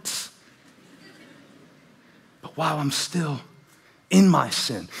trumpets, but while I'm still in my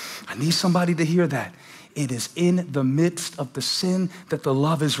sin. I need somebody to hear that. It is in the midst of the sin that the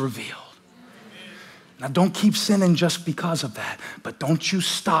love is revealed. Now, don't keep sinning just because of that, but don't you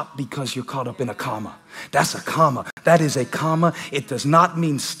stop because you're caught up in a comma. That's a comma. That is a comma. It does not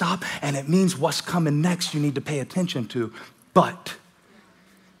mean stop, and it means what's coming next you need to pay attention to. But,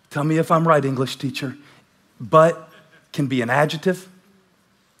 tell me if I'm right, English teacher, but can be an adjective,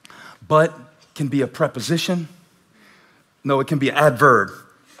 but can be a preposition. No, it can be an adverb.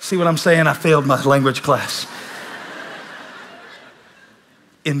 See what I'm saying? I failed my language class.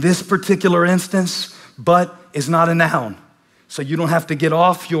 In this particular instance, but is not a noun. So you don't have to get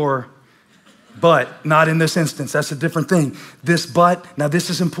off your but, not in this instance. That's a different thing. This but, now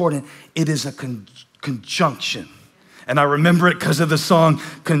this is important. It is a conjunction. And I remember it because of the song,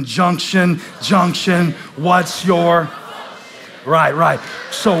 conjunction, junction, what's your? Right.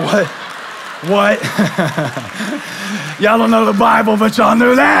 So what? Y'all don't know the Bible, but y'all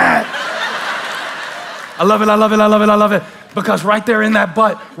knew that. I love it. Because right there in that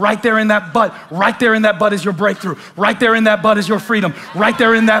but is your breakthrough. Right there in that but is your freedom. Right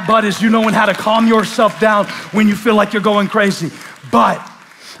there in that but is you knowing how to calm yourself down when you feel like you're going crazy. But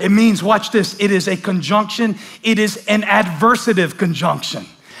it means, watch this, it is a conjunction. It is an adversative conjunction.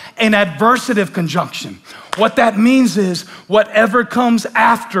 An adversative conjunction. What that means is whatever comes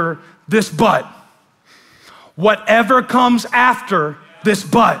after this but. Whatever comes after this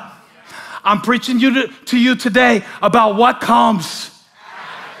but. I'm preaching to you today about what comes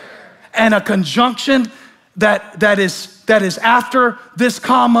after. And a conjunction that is after this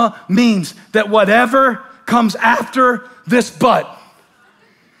comma means that whatever comes after this but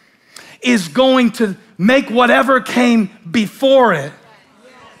is going to make whatever came before it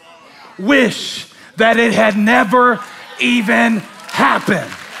wish that it had never even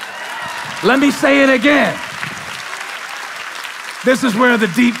happened. Let me say it again. This is where the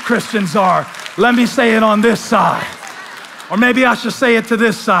deep Christians are. Let me say it on this side. Or maybe I should say it to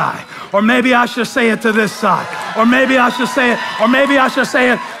this side. Or maybe I should say it to this side. Or maybe I should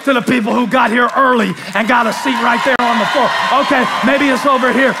say it to the people who got here early and got a seat right there on the floor. Okay, maybe it's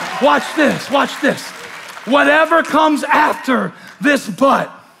over here. Watch this. Whatever comes after this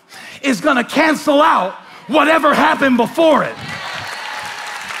but is gonna cancel out whatever happened before it.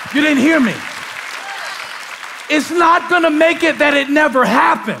 You didn't hear me. It's not gonna make it that it never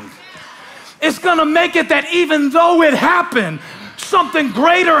happened. It's gonna make it that even though it happened, something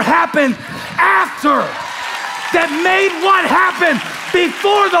greater happened after that made what happened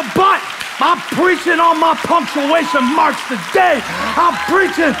before the but. I'm preaching on my punctuation marks today. I'm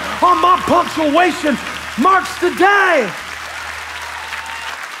preaching on my punctuation marks today.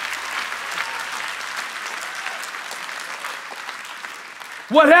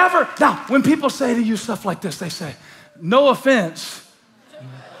 Whatever. Now, when people say to you stuff like this, they say, no offense,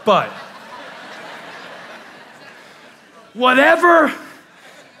 but whatever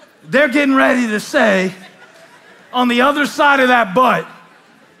they're getting ready to say on the other side of that but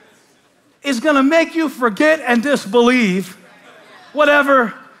is going to make you forget and disbelieve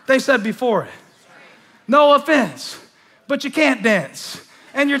whatever they said before it. No offense, but you can't dance,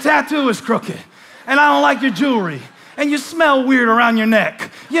 and your tattoo is crooked, and I don't like your jewelry, and you smell weird around your neck.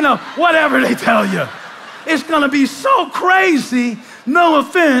 You know, whatever they tell you. It's gonna be so crazy, no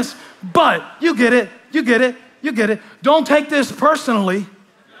offense, but you get it. Don't take this personally.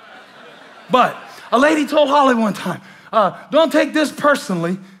 But a lady told Holly one time, don't take this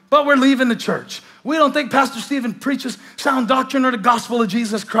personally, but we're leaving the church. We don't think Pastor Steven preaches sound doctrine or the gospel of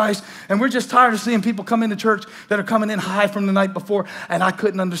Jesus Christ, and we're just tired of seeing people come into church that are coming in high from the night before, and I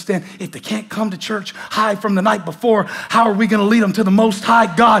couldn't understand, if they can't come to church high from the night before, how are we gonna lead them to the Most High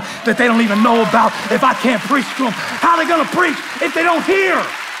God that they don't even know about if I can't preach to them? How are they gonna preach if they don't hear?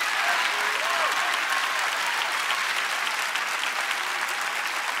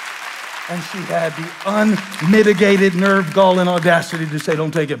 And she had the unmitigated nerve, gall, and audacity to say,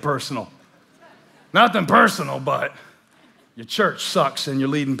 don't take it personal. Nothing personal, but your church sucks and you're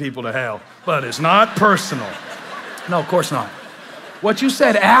leading people to hell. But it's not personal. No, of course not. What you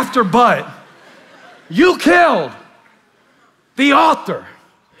said after but, you killed the author.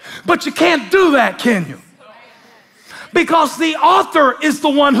 But you can't do that, can you? Because the author is the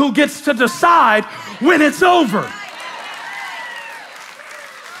one who gets to decide when it's over.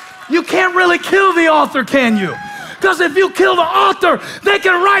 You can't really kill the author, can you? Because if you kill the author, they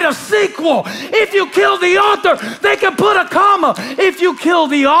can write a sequel. If you kill the author, they can put a comma. If you kill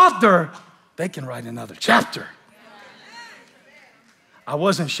the author, they can write another chapter. I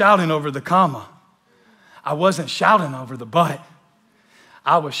wasn't shouting over the comma. I wasn't shouting over the but.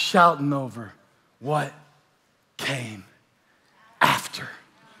 I was shouting over what came after.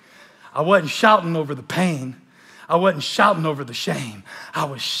 I wasn't shouting over the pain. I wasn't shouting over the shame. I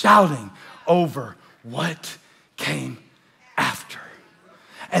was shouting over what came after.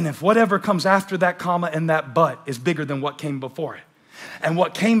 And if whatever comes after that comma and that but is bigger than what came before it, and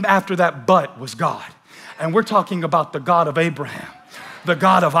what came after that but was God. And we're talking about the God of Abraham, the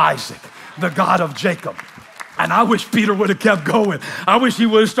God of Isaac, the God of Jacob. And I wish Peter would have kept going. I wish he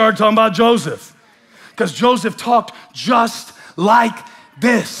would have started talking about Joseph, because Joseph talked just like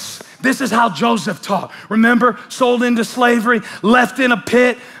this. This is how Joseph talked. Remember, sold into slavery, left in a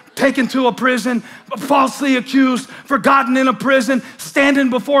pit, taken to a prison, falsely accused, forgotten in a prison, standing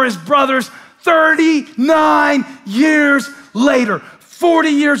before his brothers 39 years later. 40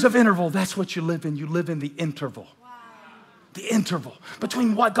 years of interval. That's what you live in. You live in the interval. Wow. The interval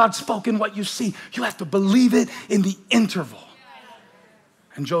between what God spoke and what you see. You have to believe it in the interval.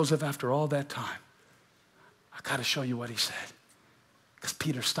 And Joseph, after all that time, I got to show you what he said, because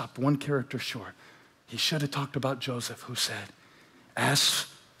Peter stopped one character short. He should have talked about Joseph, who said, as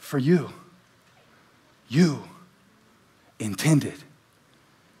for you, you intended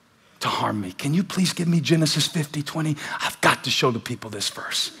to harm me. Can you please give me Genesis 50:20? I've got to show the people this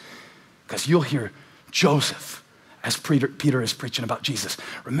verse, because you'll hear Joseph as Peter is preaching about Jesus.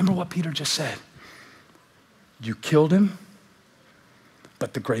 Remember what Peter just said. You killed him,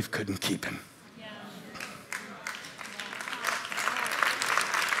 but the grave couldn't keep him.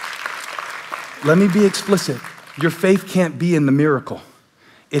 Let me be explicit. Your faith can't be in the miracle.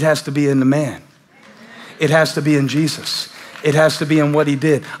 It has to be in the man. It has to be in Jesus. It has to be in what he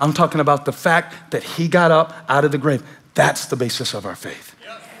did. I'm talking about the fact that he got up out of the grave. That's the basis of our faith.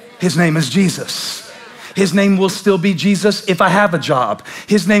 His name is Jesus. His name will still be Jesus if I have a job.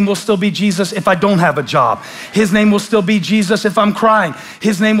 His name will still be Jesus if I don't have a job. His name will still be Jesus if I'm crying.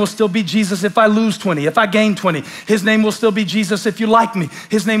 His name will still be Jesus if I lose 20, if I gain 20. His name will still be Jesus if you like me.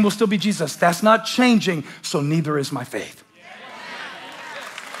 His name will still be Jesus. That's not changing, so neither is my faith.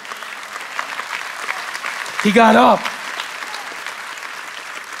 He got up.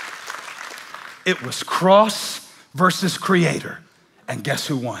 It was cross versus creator. And guess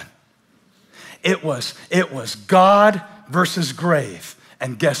who won? It was God versus grave.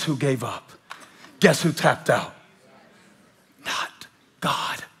 And guess who gave up? Guess who tapped out? Not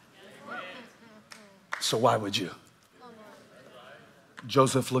God. So why would you?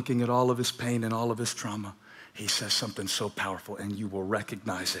 Joseph, looking at all of his pain and all of his trauma, he says something so powerful, and you will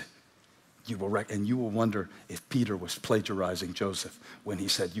recognize it. And you will wonder if Peter was plagiarizing Joseph when he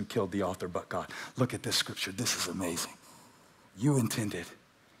said, you killed the author but God. Look at this scripture. This is amazing. You intended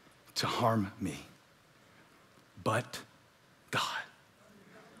to harm me, but God.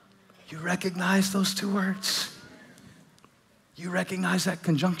 You recognize those two words? You recognize that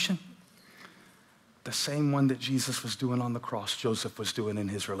conjunction? The same one that Jesus was doing on the cross, Joseph was doing in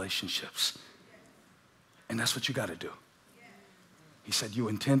his relationships. And that's what you got to do. He said, you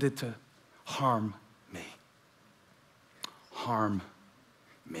intended to harm me. Harm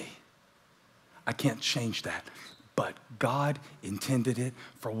me. I can't change that, but God intended it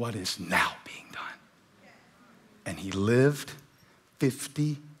for what is now being done. And he lived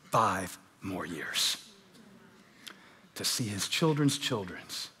 55 more years to see his children's children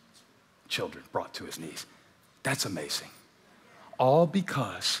brought to his knees. That's amazing. All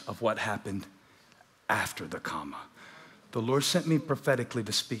because of what happened after the comma. The Lord sent me prophetically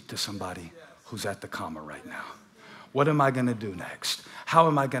to speak to somebody who's at the comma right now. What am I going to do next? How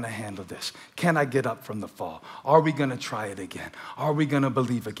am I going to handle this? Can I get up from the fall? Are we going to try it again? Are we going to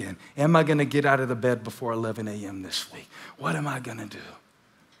believe again? Am I going to get out of the bed before 11 a.m. this week? What am I going to do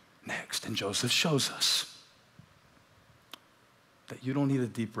next? And Joseph shows us that you don't need a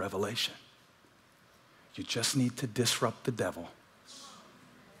deep revelation. You just need to disrupt the devil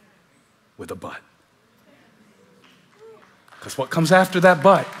with a but. Because what comes after that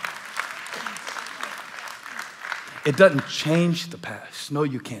but, it doesn't change the past. No,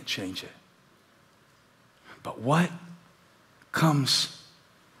 you can't change it. But what comes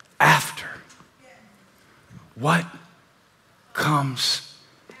after? What comes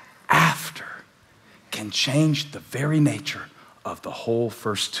after can change the very nature of the whole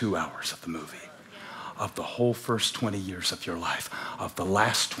first 2 hours of the movie, of the whole first 20 years of your life, of the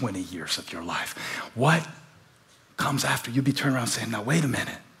last 20 years of your life. What comes after? You'd be turning around saying, now wait a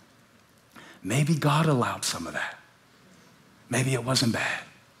minute. Maybe God allowed some of that. Maybe it wasn't bad.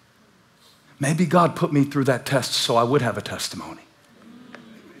 Maybe God put me through that test so I would have a testimony.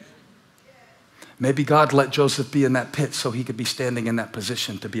 Maybe God let Joseph be in that pit so he could be standing in that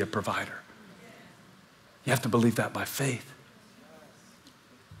position to be a provider. You have to believe that by faith.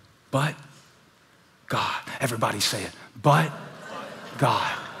 But God. Everybody say it. But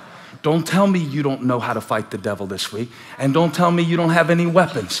God. Don't tell me you don't know how to fight the devil this week. And don't tell me you don't have any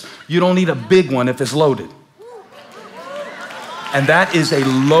weapons. You don't need a big one if it's loaded. And that is a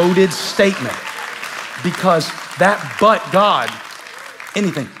loaded statement, because that but God,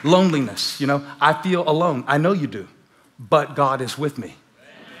 anything, loneliness, I feel alone. I know you do, but God is with me.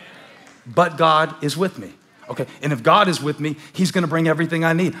 But God is with me. Okay, and if God is with me, he's gonna bring everything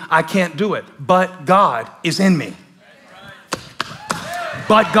I need. I can't do it, but God is in me.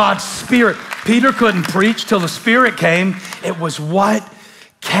 But God's Spirit. Peter couldn't preach till the Spirit came. It was what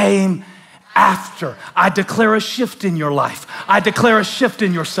came after. I declare a shift in your life. I declare a shift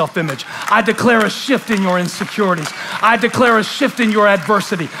in your self-image. I declare a shift in your insecurities. I declare a shift in your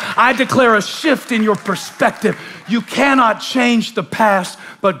adversity. I declare a shift in your perspective. You cannot change the past,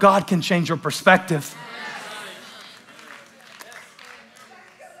 but God can change your perspective.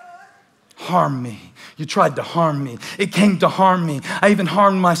 Harm me. You tried to harm me. It came to harm me. I even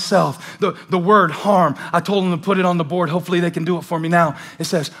harmed myself. The word harm, I told them to put it on the board. Hopefully they can do it for me now. It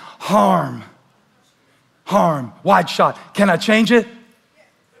says harm. Harm. Wide shot. Can I change it?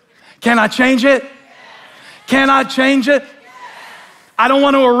 Can I change it? Can I change it? I don't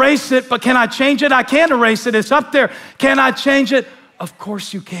want to erase it, but can I change it? I can't erase it. It's up there. Can I change it? Of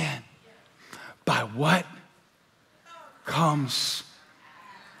course you can. By what comes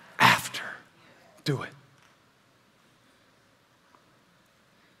after. Do it.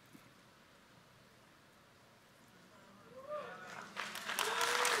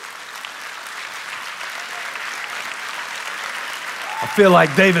 I feel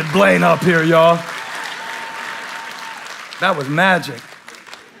like David Blaine up here, y'all. That was magic.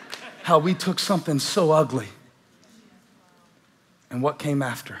 How we took something so ugly. And what came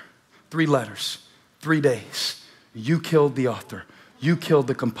after? 3 letters, 3 days. You killed the author. You killed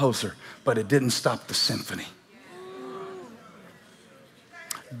the composer, but it didn't stop the symphony.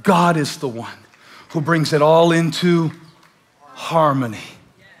 God is the one who brings it all into harmony.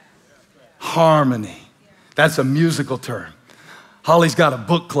 Harmony. That's a musical term. Holly's got a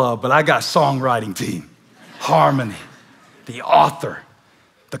book club, but I got a songwriting team. Harmony. The author,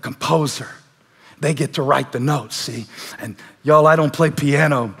 the composer, they get to write the notes, see? And y'all, I don't play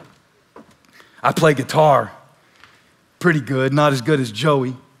piano. I play guitar. Pretty good, not as good as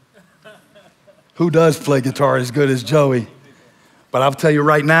Joey. Who does play guitar as good as Joey? But I'll tell you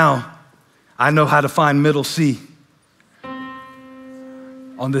right now, I know how to find middle C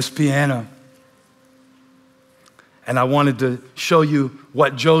on this piano. And I wanted to show you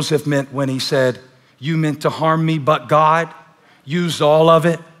what Joseph meant when he said, you meant to harm me, but God used all of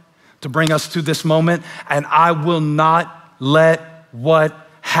it to bring us to this moment, and I will not let what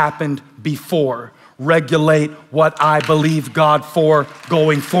happened before regulate what I believe God for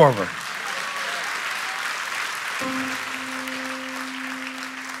going forward.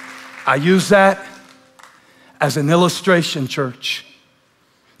 I use that as an illustration, church,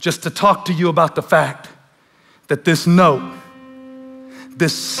 just to talk to you about the fact that this note,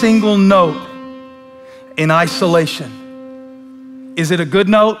 this single note in isolation, is it a good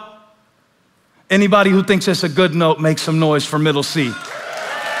note? Anybody who thinks it's a good note, make some noise for middle C.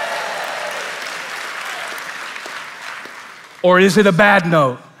 Or is it a bad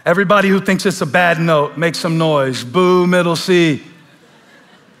note? Everybody who thinks it's a bad note, make some noise. Boo, middle C.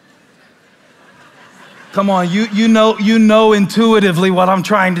 Come on, you know intuitively what I'm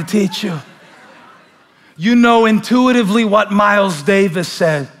trying to teach you. You know intuitively what Miles Davis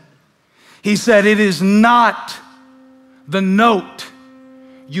said. He said, it is not the note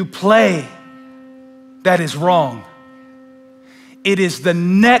you play that is wrong. It is the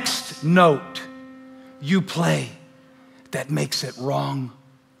next note you play that makes it wrong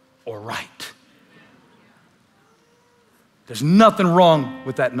or right. There's nothing wrong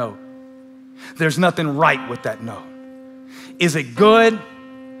with that note. There's nothing right with that note. Is it good?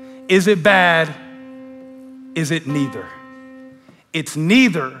 Is it bad? Is it neither? It's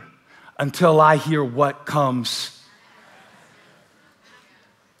neither until I hear what comes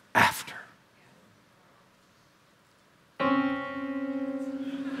after.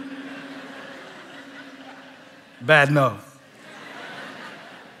 Bad note.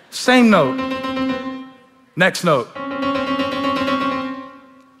 Same note. Next note.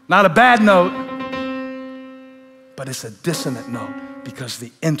 Not a bad note, but it's a dissonant note because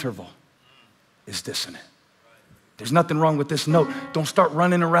the interval is dissonant. There's nothing wrong with this note. Don't start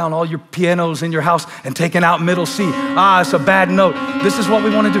running around all your pianos in your house and taking out middle C. It's a bad note. This is what we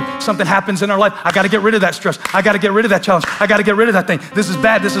want to do. Something happens in our life. I got to get rid of that stress. I got to get rid of that challenge. I got to get rid of that thing. This is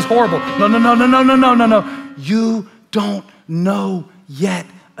bad. This is horrible. No. You don't know yet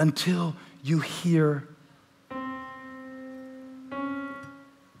until you hear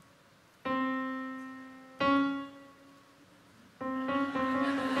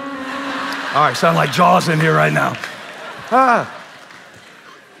All right, sound like Jaws in here right now. Ah.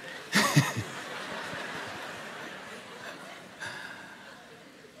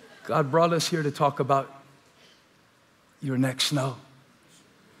 God brought us here to talk about your next no,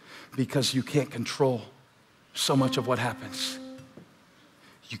 because you can't control so much of what happens.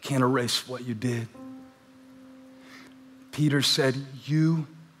 You can't erase what you did. Peter said, you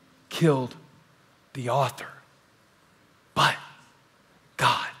killed the author, but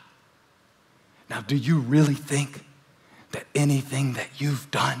God. Now, do you really think that anything that you've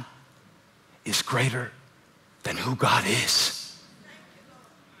done is greater than who God is?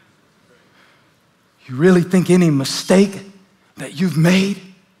 You really think any mistake that you've made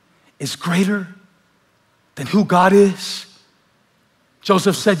is greater than who God is?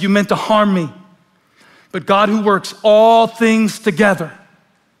 Joseph said, you meant to harm me, but God, who works all things together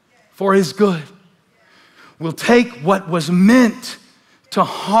for his good, will take what was meant to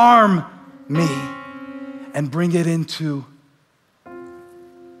harm me and bring it into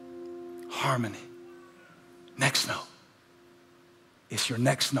harmony. Next note. It's your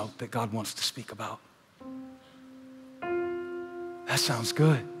next note that God wants to speak about. That sounds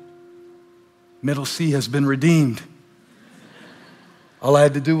good. Middle C has been redeemed. All I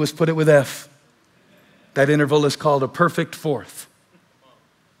had to do was put it with F. That interval is called a perfect fourth.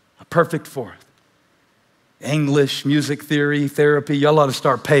 A perfect fourth. English, music theory, therapy, y'all ought to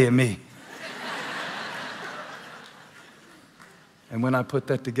start paying me. And when I put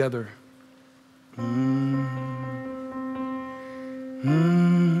that together,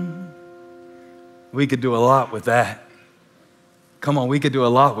 we could do a lot with that. Come on, we could do a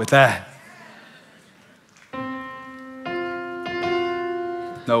lot with that.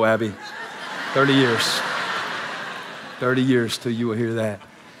 No, Abby, 30 years. 30 years till you will hear that.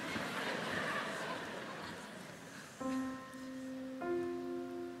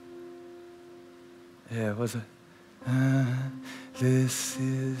 Yeah, was it? This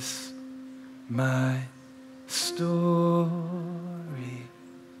is my story.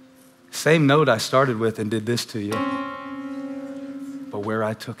 Same note I started with and did this to you, but where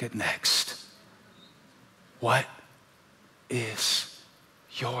I took it next. What is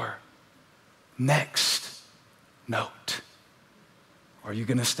your next note? Or are you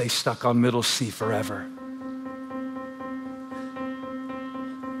going to stay stuck on middle C forever?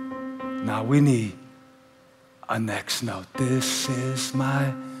 Now we need a next note. This is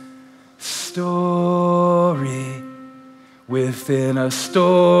my story within a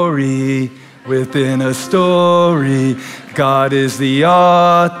story within a story. God is the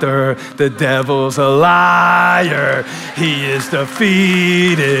author, the devil's a liar. He is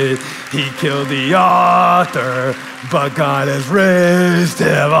defeated, he killed the author, but God has raised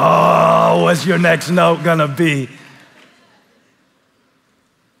him. Oh, what's your next note gonna be?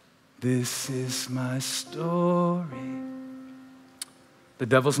 This is my story. The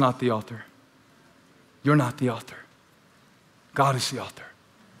devil's not the author. You're not the author. God is the author.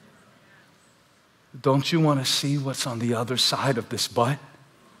 Don't you want to see what's on the other side of this but?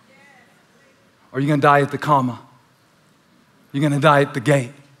 Or are you going to die at the comma? You're going to die at the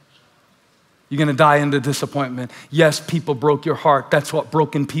gate. You're going to die into disappointment. Yes, people broke your heart. That's what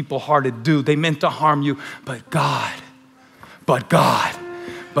broken people hearted do. They meant to harm you, but God, but God,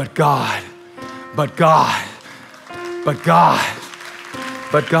 but God, but God, but God,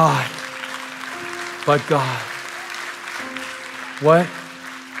 but God, but God. What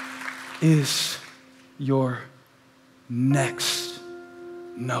is your next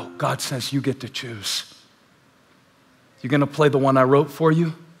note? God says you get to choose. You're going to play the one I wrote for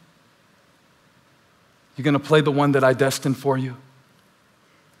you? You're going to play the one that I destined for you?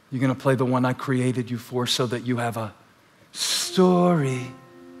 You're going to play the one I created you for so that you have a story?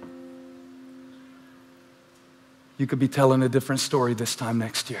 You could be telling a different story this time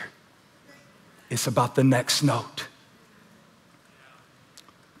next year. It's about the next note.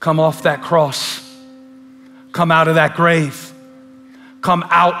 Come off that cross. Come out of that grave. Come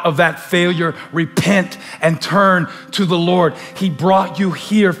out of that failure. Repent and turn to the Lord. He brought you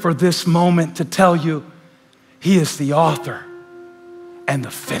here for this moment to tell you He is the author and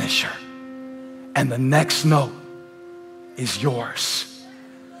the finisher. And the next note is yours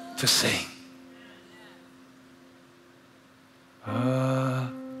to sing.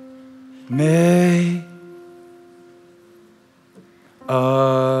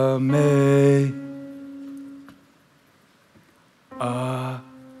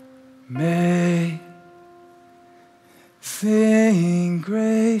 Amazing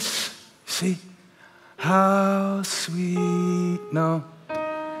grace. See how sweet. No.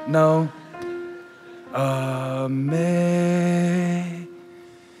 Amazing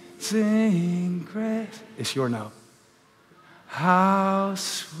Amazing grace. It's your note. How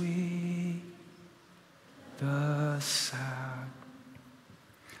sweet the sound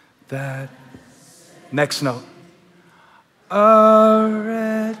that, next note, a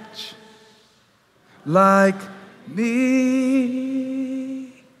wretch like me,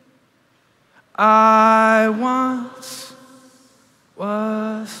 I once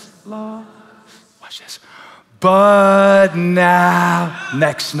was lost. Watch this. But now,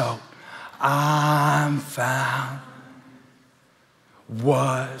 next note, I'm found.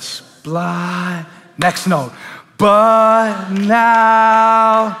 Was blind. Next note. But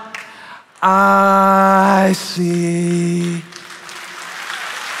now I see.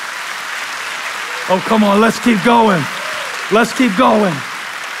 Oh, come on, let's keep going. Let's keep going.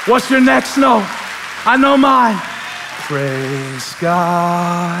 What's your next note? I know mine. Praise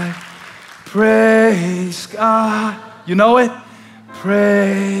God. Praise God. You know it?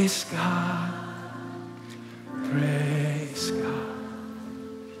 Praise God. Praise God.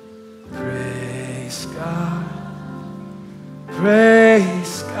 Praise God.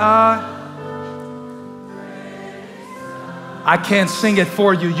 Praise God. I can't sing it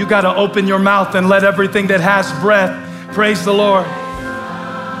for you. You got to open your mouth and let everything that has breath praise the Lord.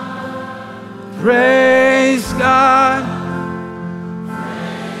 Praise God.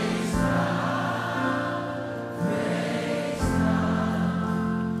 Praise God. Praise God.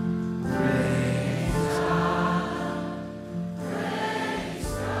 Praise God. Praise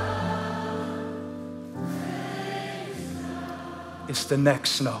God. It's the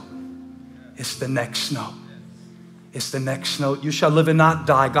next note. It's the next note. It's the next note. You shall live and not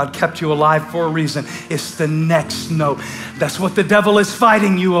die. God kept you alive for a reason. It's the next note. That's what the devil is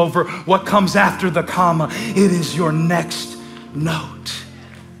fighting you over. What comes after the comma? It is your next note.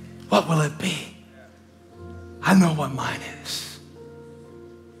 What will it be? I know what mine is.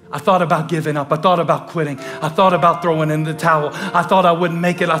 I thought about giving up. I thought about quitting. I thought about throwing in the towel. I thought I wouldn't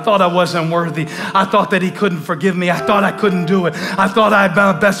make it. I thought I wasn't worthy. I thought that he couldn't forgive me. I thought I couldn't do it. I thought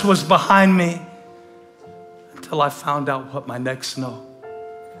my best was behind me. Until I found out what my next note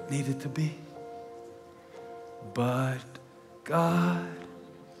needed to be. But God,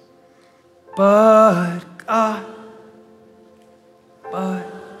 but God, but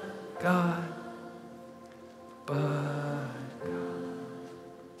God, but God,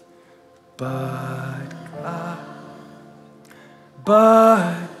 but God,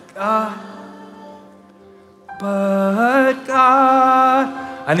 but God, but God.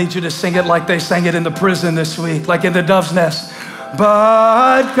 I need you to sing it like they sang it in the prison this week, like in the Dove's Nest.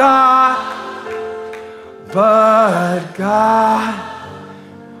 But God, but God,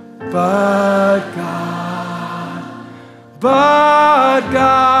 but God, but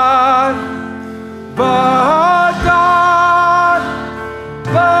God, but God,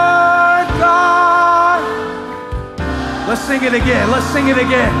 but God. Let's sing it again. Let's sing it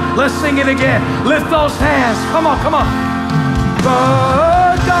again. Let's sing it again. Lift those hands. Come on, come on.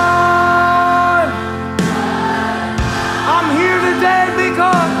 But God, I'm here today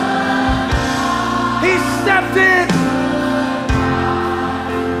because he stepped in.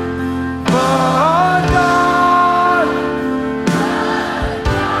 But God,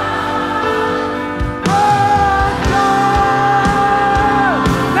 but God.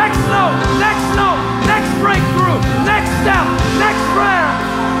 Next note, next breakthrough, next step, next prayer.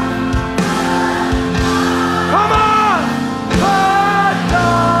 Come on. But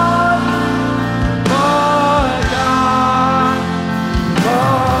God, but God,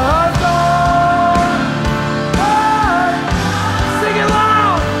 but God, but, sing it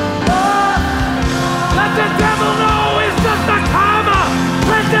loud. But, let the devil know it's just a comma.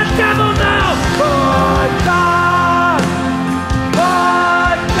 Let the devil know. But God,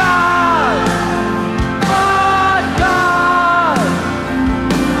 but God, but God,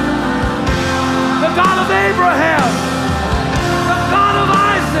 the God of Abraham, the God of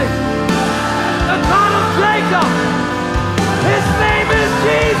Isaac, the God of Jacob. His name is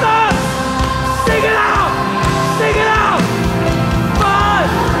Jesus. Sing it out. Sing it out. But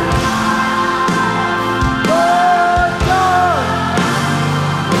God.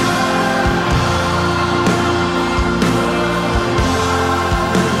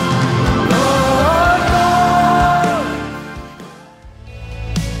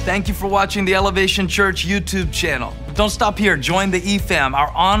 Thank you for watching the Elevation Church YouTube channel. But don't stop here. Join the eFam, our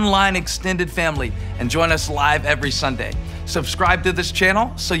online extended family, and join us live every Sunday. Subscribe to this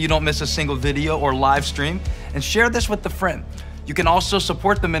channel so you don't miss a single video or live stream, and share this with a friend. You can also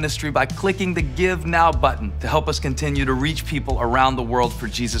support the ministry by clicking the Give Now button to help us continue to reach people around the world for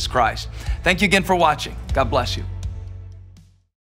Jesus Christ. Thank you again for watching. God bless you.